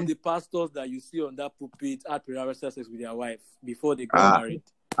 Many of the pastors that you see on that pulpit had premarital sex with their wife before they got married.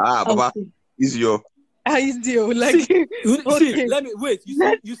 Baba, is your. Like. See, let me wait.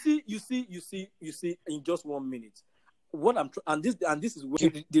 You see. In just 1 minute, what I'm and this is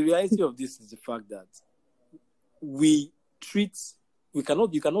where the reality of this is the fact that you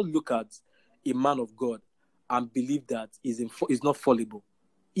cannot look at a man of God and believe that he's not fallible.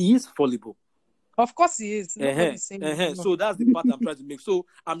 He is fallible. Of course he is. So that's the part I'm trying to make. So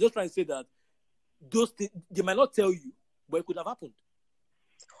I'm just trying to say that those things, they might not tell you, but it could have happened.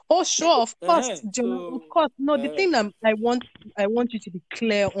 Oh, sure, of course, of course. No, the thing I want you to be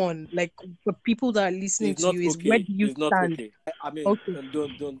clear on, like for people that are listening to you, is where do you stand? Okay. I mean,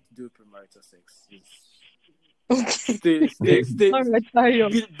 don't do premarital sex. Stay. All right,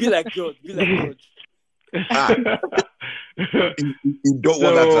 be like George. Be like George. You don't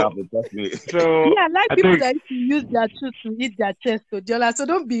want that to happen, trust me. So yeah, like people that use their truth to eat their chest, so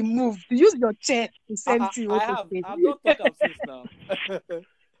don't be moved. Use your chest to send you. I've not thought of this now.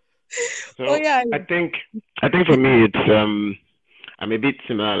 So I think for me it's I'm a bit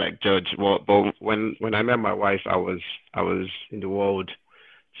similar like George. Well, but when I met my wife, I was in the world,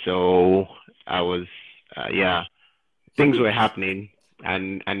 so I was things were happening,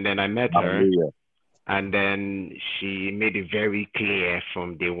 and then I met her, and then she made it very clear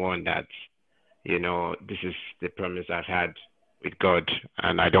from day one that this is the promise I've had with God,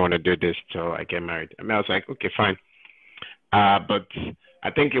 and I don't want to do this till I get married. I mean, I was like, okay, fine, but I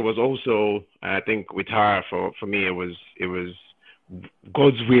think it was also, I think with her, for me, it was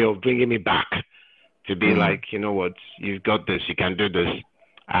God's will bringing me back to be like, you know what, you've got this, you can do this.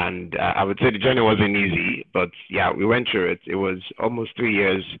 And I would say the journey wasn't easy, but yeah, we went through it. It was almost 3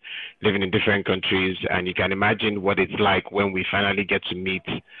 years living in different countries, and you can imagine what it's like when we finally get to meet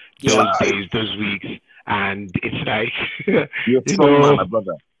those days, those weeks, and it's like you're a strong man, my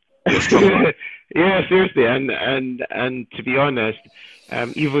brother. You're a strong man. Yeah, seriously, and to be honest,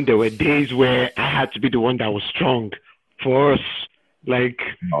 even there were days where I had to be the one that was strong for us. Like,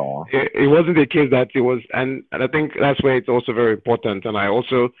 it wasn't the case that it was, and I think that's where it's also very important. And I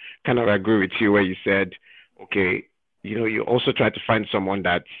also kind of agree with you where you said, okay, you know, you also try to find someone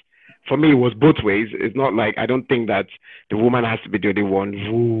that, for me, it was both ways. It's not like, I don't think that the woman has to be the only one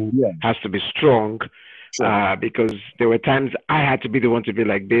who has to be strong, because there were times I had to be the one to be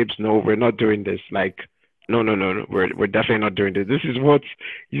like, babes, no, we're not doing this. Like, no, we're definitely not doing this. This is what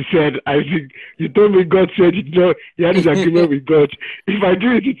you said. I think you told me God said, you know, you had this agreement with God. If I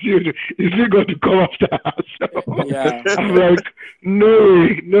do it with you, it's not going to come after us. So I'm like, no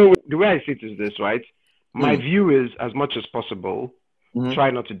way. The way I see it is this, right? My view is, as much as possible,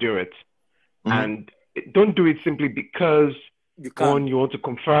 try not to do it. And don't do it simply because you want to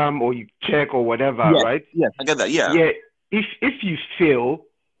confirm or you check or whatever, right? Yeah, I get that, yeah. Yeah, if you fail,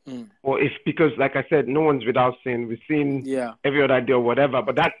 or if, because like I said, no one's without sin. We've seen every other day or whatever.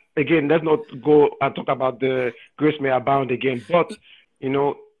 But that, again, let's not go and talk about the grace may abound again. But, you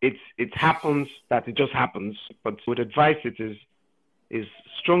know, it happens that it just happens. But would advise it is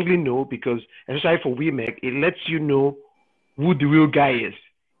strongly no, because especially for women, it lets you know who the real guy is.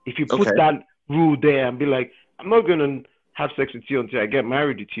 If you put that rule there and be like, I'm not going to have sex with you until I get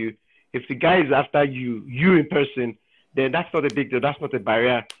married with you. If the guy is after you in person, then that's not a big deal. That's not a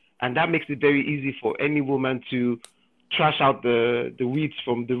barrier. And that makes it very easy for any woman to trash out the weeds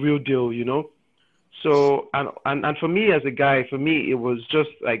from the real deal, you know? So, and for me as a guy, it was just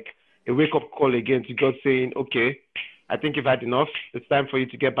like a wake-up call again to God saying, okay, I think you've had enough. It's time for you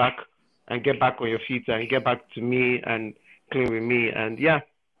to get back on your feet and get back to me and clean with me. And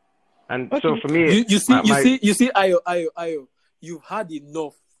and so for me... You see, Ayo, you've had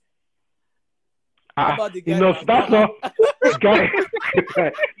enough. Enough. That's not guy.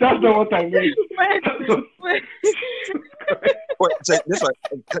 That's not what I mean. Wait, so this one,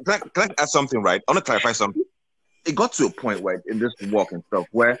 can I add something, right? I want to clarify something. It got to a point where in this walk and stuff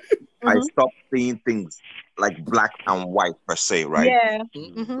where I stopped seeing things like black and white per se, right? Yeah.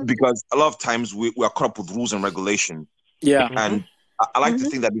 Because a lot of times we are caught up with rules and regulations. Yeah. And I like to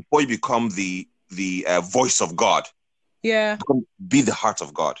think that before you become the voice of God, be the heart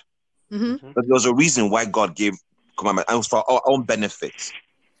of God. But there was a reason why God gave commandment, and it was for our own benefits.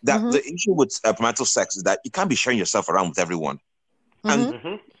 That the issue with premarital sex is that you can't be sharing yourself around with everyone.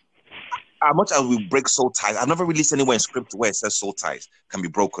 And as much as we break soul ties, I've never released anywhere in scripture where it says soul ties can be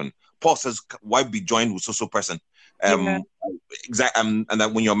broken. Paul says, "Why be joined with so person?" And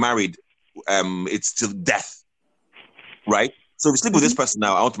that when you're married, it's till death, right? So if you sleep with this person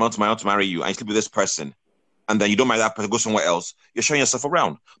now, I want to marry you, and you sleep with this person, and then you don't marry that person, go somewhere else, you're sharing yourself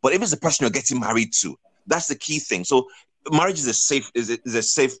around. But if it's the person you're getting married to, that's the key thing. So marriage is a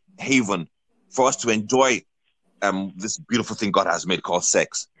safe haven for us to enjoy this beautiful thing God has made called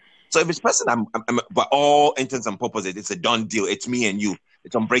sex. So if it's a person, I'm by all intents and purposes, it's a done deal. It's me and you.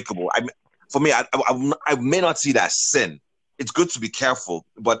 It's unbreakable. For me, I may not see that as sin. It's good to be careful,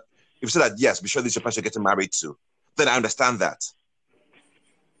 but if you say that, yes, be sure this is your person you're getting married to, then I understand that.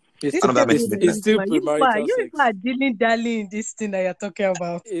 It's still premarital sex. You are dilly-dallying this thing that you're talking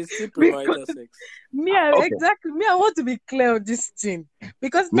about. It's still premarital sex. Exactly. I want to be clear on this thing.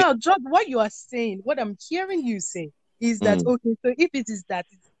 Because now, John, what you are saying, what I'm hearing you say, is that, okay, so if it is that,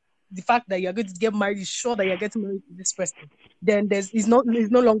 the fact that you're going to get married is sure that you're getting married to this person, then it's no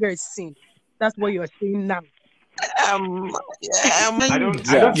longer a sin. That's what you're saying now.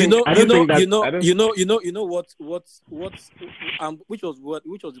 Which was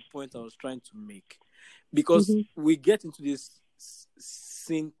the point I was trying to make, because we get into this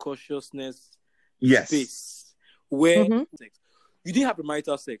sin consciousness space where you didn't have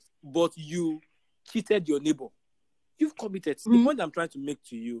premarital sex, but you cheated your neighbor. You've committed. The point I'm trying to make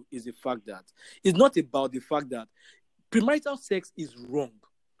to you is the fact that it's not about the fact that premarital sex is wrong.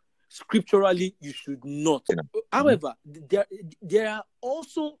 Scripturally, you should not. However, there are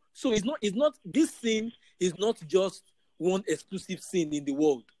also, so it's not this sin is not just one exclusive sin in the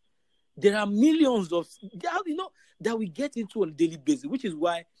world. There are millions of that we get into on a daily basis, which is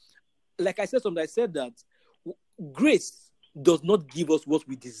why, like I said that grace does not give us what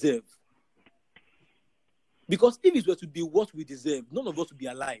we deserve. Because if it were to be what we deserve, none of us would be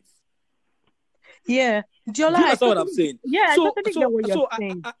alive. Yeah, Jola, do you understand what I'm saying? Yeah, so, I totally get what you're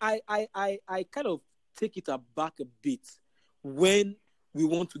saying. I kind of take it back a bit when we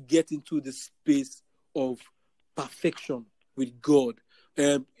want to get into the space of perfection with God.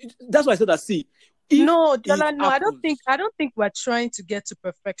 That's why I said that. See, no, Jola, no, happens, I don't think we're trying to get to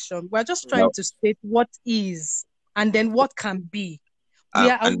perfection. We're just trying to state what is and then what can be. We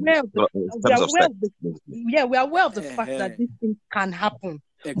are aware of the fact that this thing can happen.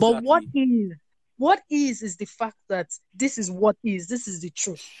 Exactly. But what is the fact that this is what is. This is the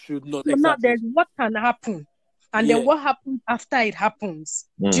truth. Should not. So now there's what can happen. And then what happens after it happens.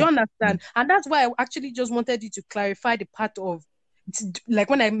 Do you understand? And that's why I actually just wanted you to clarify the part of, like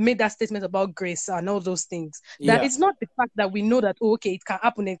when I made that statement about grace and all those things, that it's not the fact that we know that, okay, it can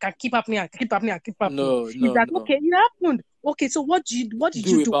happen and it can keep happening and keep happening and keep happening. No, okay, it happened. Okay, so what did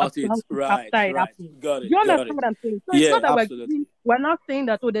you do after it happened? Got it. You understand what I'm saying? So it's not that we're not saying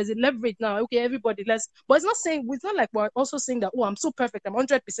that, there's a leverage now. Okay, everybody, but it's not like we're also saying that, I'm so perfect, I'm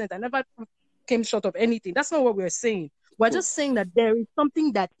 100%, I never came short of anything. That's not what we're saying. We're just saying that there is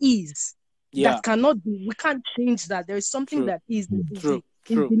something that is. That cannot be. We can't change that. There is something that is. The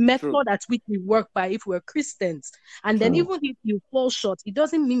method at which we work by if we're Christians. And then even if you fall short, it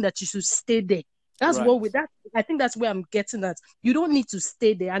doesn't mean that you should stay there. That's I think that's where I'm getting at. You don't need to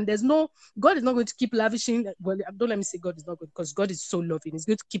stay there. And God is not going to keep lavishing. Well, don't let me say God is not good, because God is so loving. He's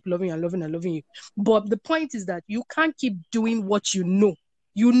going to keep loving and loving and loving you. But the point is that you can't keep doing what you know.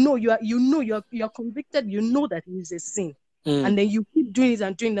 You're convicted. You know that it is a sin. And then you keep doing it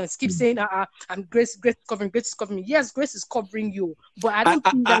and doing that. Keep saying, "I'm grace is covering me." Yes, grace is covering you, but I don't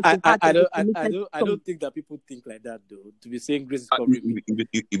think that. I don't think that people think like that, though. To be saying grace is covering me,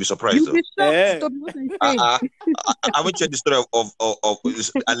 you'd be surprised. You'd be shocked. I haven't shared the story of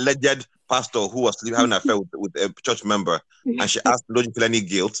this alleged pastor who was having an affair with a church member, and she asked, "Don't you feel any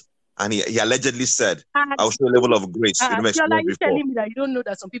guilt?" And he allegedly said, "I'll show a level of grace." You're telling me that you don't know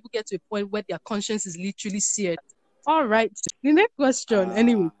that some people get to a point where their conscience is literally seared. All right. The next question,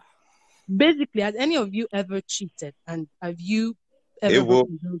 anyway. Basically, has any of you ever cheated? And have you ever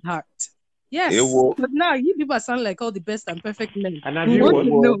broken your heart? Yes. But now you people sound like all the best and perfect men. And have you what?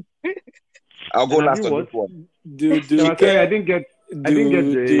 I'll go last on this one. I didn't get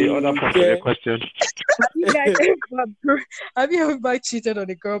the other part of the question. Have you ever cheated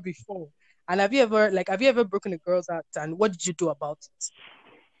on a girl before? And have you ever broken a girl's heart? And what did you do about it?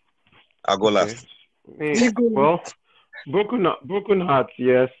 I'll go last. Well, broken hearts,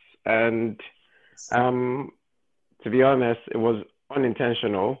 yes, and to be honest, it was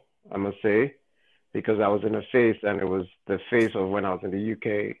unintentional, I must say, because I was in a phase, and it was the phase of when I was in the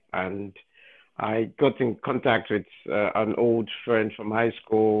UK, and I got in contact with an old friend from high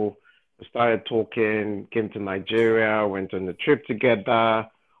school. We started talking, came to Nigeria, went on a trip together,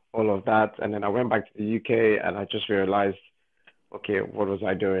 all of that, and then I went back to the UK, and I just realized, okay, what was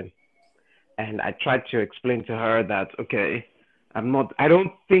I doing? And I tried to explain to her that, okay, I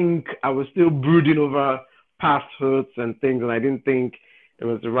don't think I was still brooding over past hurts and things. And I didn't think it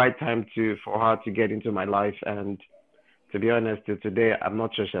was the right time for her to get into my life. And to be honest, till today, I'm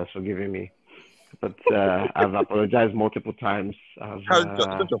not sure she has forgiven me. But I've apologized multiple times. How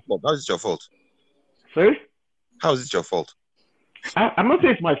is it your fault? Sorry? How is it your fault? I'm not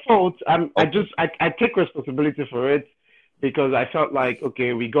saying it's my fault. I take responsibility for it. Because I felt like,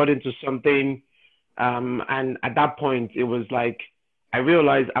 okay, we got into something, and at that point, it was like, I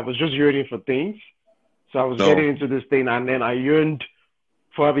realized I was just yearning for things. So I was getting into this thing, and then I yearned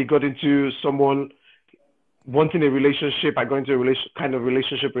for, we got into someone wanting a relationship. I got into a kind of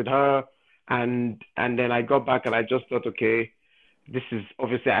relationship with her, and then I got back, and I just thought, okay, this is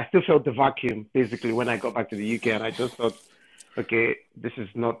obviously, I still felt the vacuum, basically, when I got back to the UK, and I just thought, okay, this is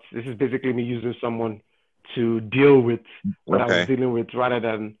basically me using someone to deal with what I was dealing with, rather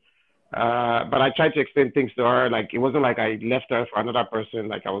than but I tried to explain things to her. Like, it wasn't like I left her for another person.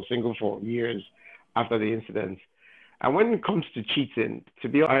 Like, I was single for years after the incident. And when it comes to cheating,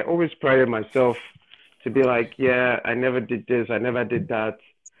 I always prided myself to be like, yeah, I never did this, I never did that,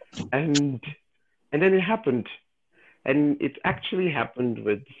 and then it happened. And it actually happened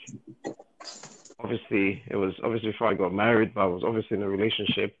with, obviously, it was obviously before I got married, but I was obviously in a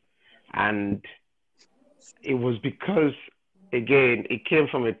relationship. And it was because, again, it came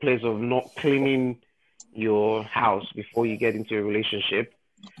from a place of not cleaning your house before you get into a relationship.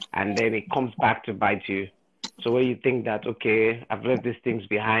 And then it comes back to bite you. So where you think that, okay, I've left these things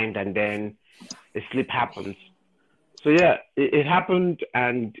behind, and then a slip happens. So yeah, it happened,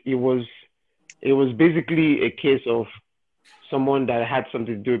 and it was basically a case of someone that had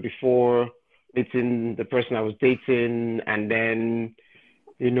something to do before meeting the person I was dating, and then,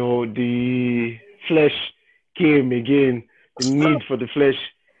 the flesh came again. The need for the flesh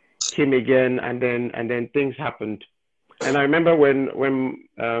came again, and then things happened. And I remember when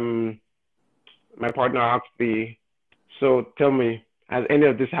my partner asked me, so tell me, has any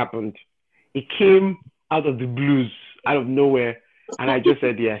of this happened? It came out of the blues, out of nowhere, and I just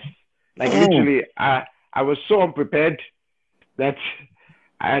said yes. Like literally, I was so unprepared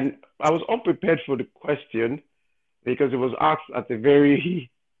and I was unprepared for the question because it was asked at a very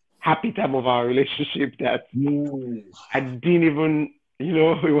happy time of our relationship that I didn't even,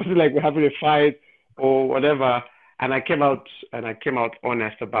 it wasn't like we're having a fight or whatever. And I came out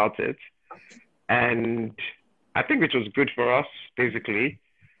honest about it. And I think it was good for us, basically.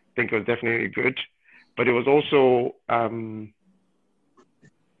 I think it was definitely good. But it was also,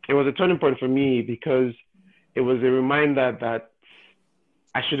 it was a turning point for me because it was a reminder that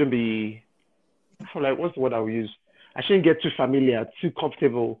I shouldn't be, what's the word I would use? I shouldn't get too familiar, too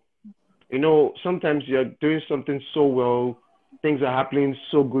comfortable. Sometimes you're doing something so well, things are happening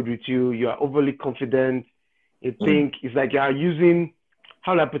so good with you, you are overly confident. You think it's like you're using,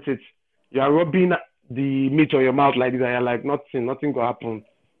 how do I put it? You're rubbing the meat on your mouth like this, and you're like, nothing will happen,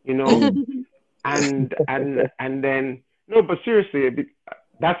 and then, no, but seriously,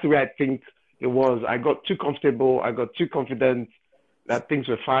 that's the way I think it was. I got too comfortable. I got too confident that things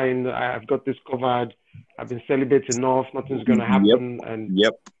were fine. I've got this covered. I've been celibate enough. Nothing's going to happen.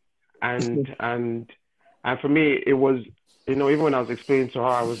 And for me, it was, even when I was explaining to her,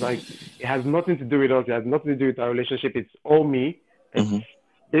 I was like, it has nothing to do with us. It has nothing to do with our relationship. It's all me. It's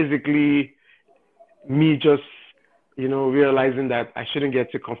basically me just, realizing that I shouldn't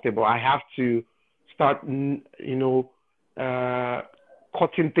get too comfortable. I have to start,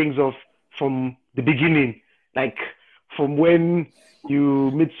 cutting things off from the beginning, like from when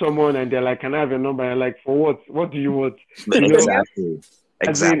you meet someone and they're like, "Can I have your number?" And like, for what? What do you want? Exactly.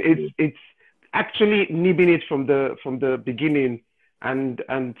 It's actually nibbing it from the beginning, and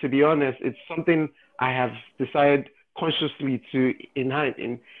to be honest, it's something I have decided consciously to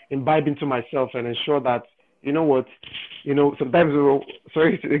imbibe into myself and ensure that, sometimes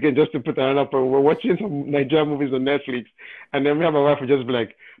again, just to put another point, we're watching some Nigerian movies on Netflix, and then me and my wife will just be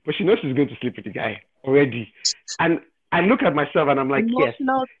like, but she knows she's going to sleep with the guy already. And I look at myself and I'm like, yes.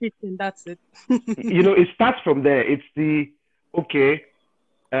 Emotional cheating, that's it. It starts from there. It's the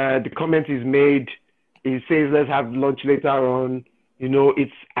comment is made, it says, let's have lunch later on,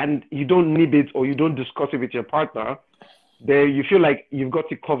 and you don't need it or you don't discuss it with your partner, there you feel like you've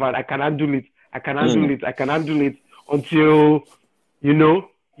got it covered. I can handle it until,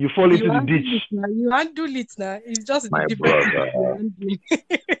 you fall into the ditch. You handle it now. It's just my brother.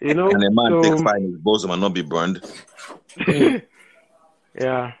 And a man take fire in his bosom and not be burned.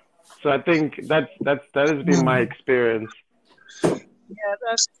 Yeah. So I think that has been my experience.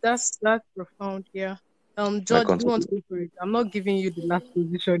 Yeah, that's profound. Yeah. George, you want to go for it? I'm not giving you the last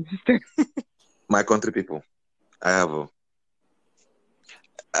position this time. My country people, I have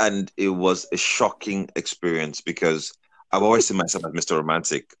and it was a shocking experience because I've always seen myself as Mr.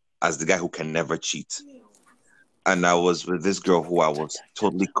 Romantic, as the guy who can never cheat. And I was with this girl who I was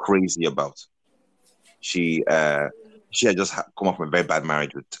totally crazy about. She had just come off from a very bad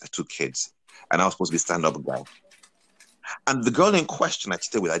marriage with 2 kids, and I was supposed to be stand-up guy. And the girl in question I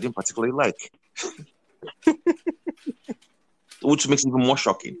cheated with, I didn't particularly like. Which makes it even more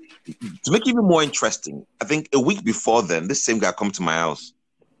shocking. To make it even more interesting, I think a week before then, this same guy come to my house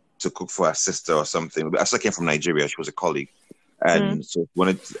to cook for her sister or something. I came from Nigeria. She was a colleague. And so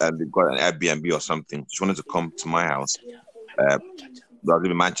they got an Airbnb or something. She wanted to come to my house. I live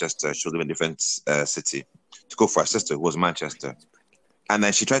in Manchester. She was in a different city to cook for her sister, who was in Manchester. And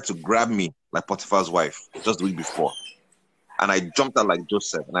then she tried to grab me like Potiphar's wife just the week before. And I jumped out like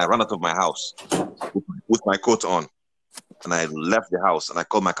Joseph, and I ran out of my house with my coat on. And I left the house, and I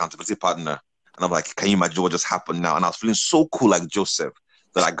called my accountability partner. And I'm like, can you imagine what just happened now? And I was feeling so cool like Joseph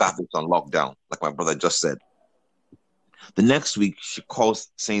that I got this on lockdown, like my brother just said. The next week, she calls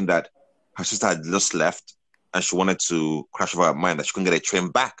saying that her sister had just left, and she wanted to crash over her mind that she couldn't get a train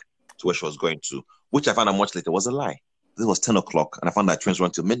back to where she was going to, which I found out much later was a lie. This was 10 o'clock, and I found that trains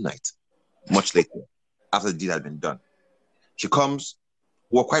run till midnight, much later, after the deed had been done. She comes,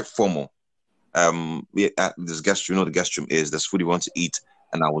 we're quite formal. We at this guest room, the guest room is, there's food you want to eat,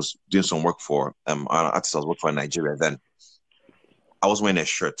 and I was doing some work for an artist I was working for in Nigeria then. I was wearing a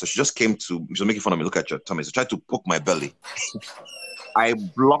shirt, so she just came to, she was making fun of me, look at your tummy, so tried to poke my belly. I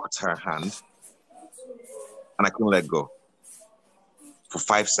blocked her hand, and I couldn't let go. For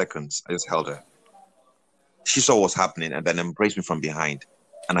 5 seconds, I just held her. She saw what was happening and then embraced me from behind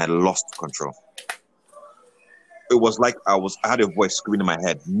and I lost control. It was like I had a voice screaming in my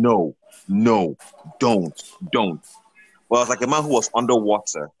head, no, don't. Well, I was like a man who was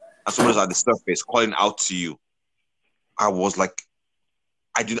underwater and somebody was at the surface calling out to you. I was like,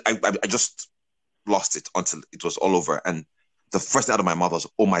 I just lost it until it was all over. And the first thing out of my mouth was,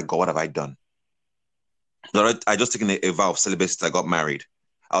 oh my God, what have I done? I just taken a vow of celibacy till I got married.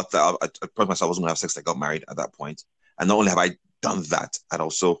 I promised myself I wasn't going to have sex till I got married at that point. And not only have I done that, I'd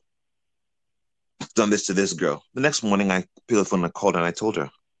also done this to this girl. The next morning, I picked up the phone and I called and I told her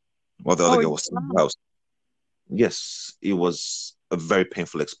while the other girl was in the house. Yes, it was a very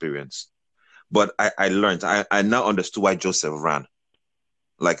painful experience. But I learned, I now understood why Joseph ran.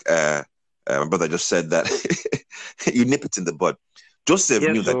 Like my brother just said that you nip it in the bud. Joseph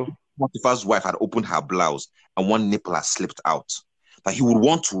knew that Potiphar's wife had opened her blouse and one nipple had slipped out. That he would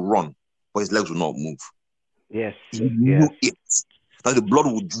want to run, but his legs would not move. Yes. He knew it. That the blood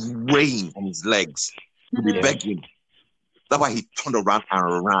would drain on his legs. He'd be begging. That's why he turned around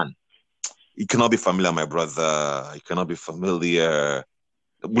and ran. You cannot be familiar, my brother. You cannot be familiar.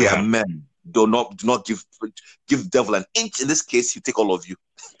 We are men. Do not give devil an inch. In this case, he take all of you.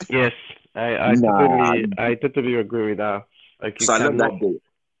 Yes, I totally agree with that. Like, so I learned that day.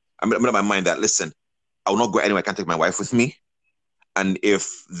 I made up my mind that, listen, I will not go anywhere. I can't take my wife with me. And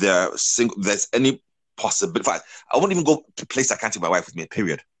if there's any possibility, in fact, I won't even go to a place I can't take my wife with me,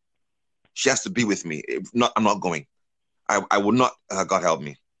 period. She has to be with me. If not, I'm not going. I will not, God help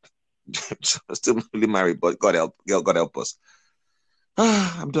me. I'm still really married, but God help us.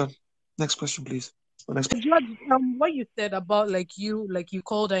 I'm done. Next question, please. What you said about like you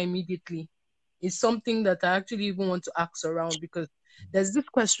called her immediately is something that I actually even want to ask around, because there's this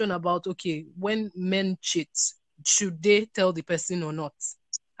question about, okay, when men cheat, should they tell the person or not?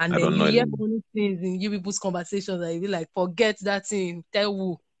 And then you hear funny things in you people's conversations that you be like, forget that thing, tell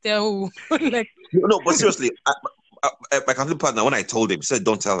who. Like, no, but seriously, my counselling partner, when I told him, he said,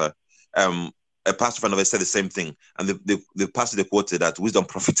 don't tell her. A pastor friend of us said the same thing, and the pastor they quoted that wisdom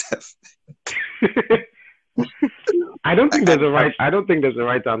profiteth. I don't think there's a right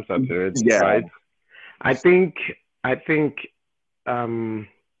answer to it. Yeah. Right? I think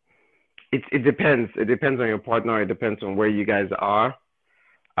it depends. It depends on your partner. It depends on where you guys are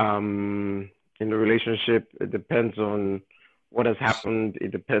in the relationship. It depends on what has happened.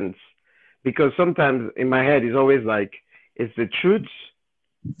 It depends, because sometimes in my head it's always like, it's the truth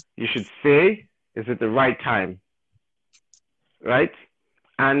you should say. Is it the right time? Right?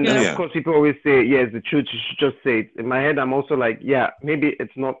 And of course, people always say, yes, the truth, you should just say it. In my head, I'm also like, yeah, maybe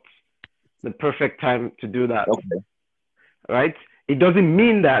it's not the perfect time to do that. Okay. Right? It doesn't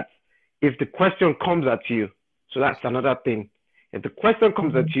mean that if the question comes at you, so that's another thing. If the question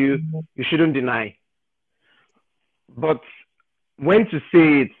comes at you, you shouldn't deny. But when to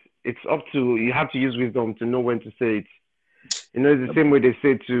say it, it's up to, you have to use wisdom to know when to say it. You know, it's the same way they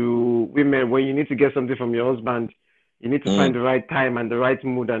say to women, when you need to get something from your husband, you need to find the right time and the right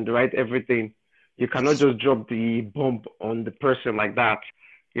mood and the right everything. You cannot just drop the bomb on the person like that,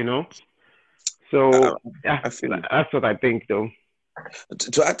 you know? So, that's what I think, though.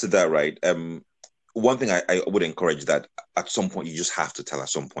 To add to that, right, one thing I would encourage that at some point, you just have to tell at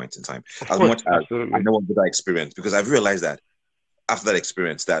some point in time. As much as I know what that experience, because I've realized that after that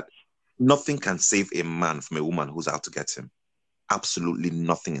experience, that nothing can save a man from a woman who's out to get him. Absolutely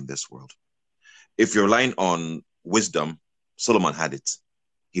nothing in this world. If you're relying on wisdom, Solomon had it.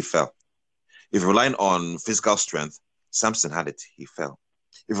 He fell. If you're relying on physical strength, Samson had it. He fell.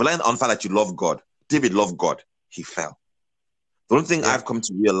 If you're relying on the fact that you love God, David loved God. He fell. The only thing I've come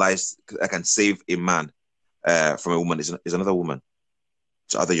to realize that can save a man from a woman is another woman.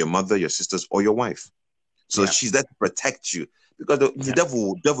 It's either your mother, your sisters, or your wife. So she's there to protect you. Because the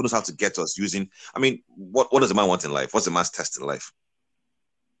devil knows how to get us using, I mean, what does a man want in life? What's a man's test in life?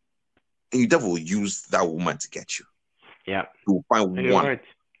 And the devil will use that woman to get you. Yeah. To find one. Right.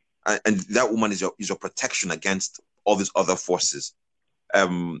 And that woman is your protection against all these other forces.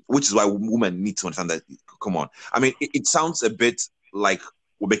 Which is why women need to understand that, come on. I mean, it sounds a bit like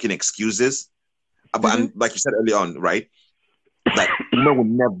we're making excuses. But and like you said earlier on, right? That women will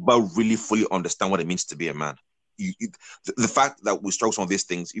never really fully understand what it means to be a man. The fact that we struggle with some of these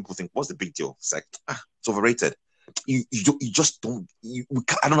things, people think, what's the big deal? It's like, it's overrated. You just don't,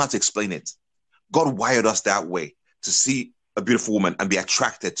 I don't know how to explain it. God wired us that way, to see a beautiful woman and be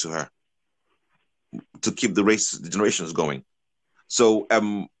attracted to her, to keep the generations going. So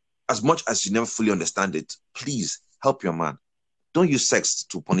as much as you never fully understand it, please help your man. Don't use sex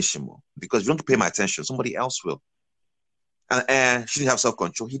to punish him, because if you don't pay my attention, somebody else will. And she didn't have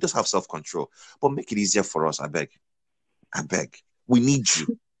self-control. He does have self-control. But make it easier for us, I beg. We need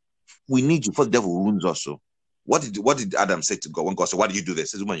you. We need you, for the devil ruins us. So what did Adam say to God when God said, "Why did you do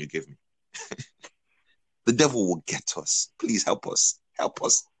this? This is the woman you gave me." The devil will get us. Please help us. Help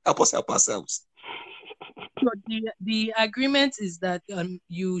us. Help us help ourselves. So the agreement is that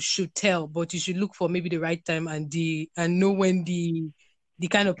you should tell, but you should look for maybe the right time and know when the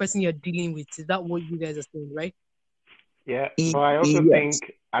kind of person you're dealing with. Is that what you guys are saying, right? Yeah, but I also think,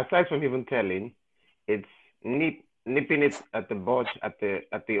 aside from even telling, it's nipping it at the bud at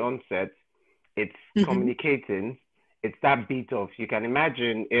the onset. It's communicating. It's that beat off. You can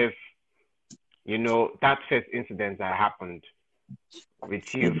imagine if, that first incident that happened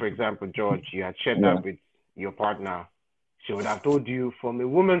with you, for example, George, you had shared that with your partner. She would have told you from a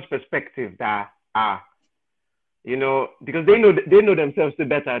woman's perspective that, because they know themselves still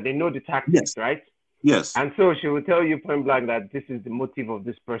better. They know the tactics, right? Yes. And so she will tell you point blank that this is the motive of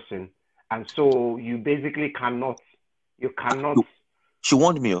this person. And so you basically cannot. She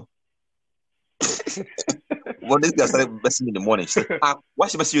warned me. Well, this guy started messaging me in the morning. She said, why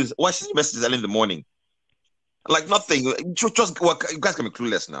she message early in the morning? Like nothing. You guys can be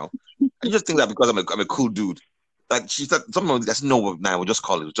clueless now. I just think that because I'm a cool dude. Like she said, something I said, no, we're just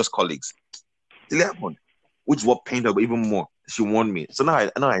colleagues. Till it happened. Which is what pained her even more. She warned me. So now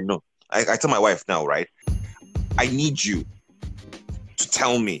I know. I tell my wife now, right? I need you to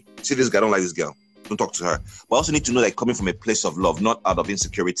tell me, see this guy, I don't like this girl. Don't talk to her. But I also need to know that coming from a place of love, not out of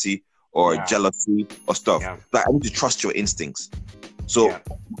insecurity or jealousy or stuff. Yeah. But I need to trust your instincts. So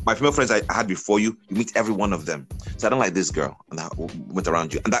my female friends I had before you meet every one of them. So I don't like this girl, and I went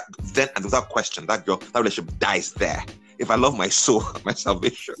around you. And without question, that relationship dies there. If I love my soul, my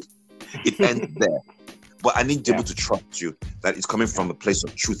salvation, it ends there. But I need to be able to trust you that it's coming from a place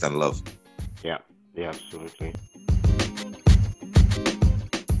of truth and love. Yeah, absolutely.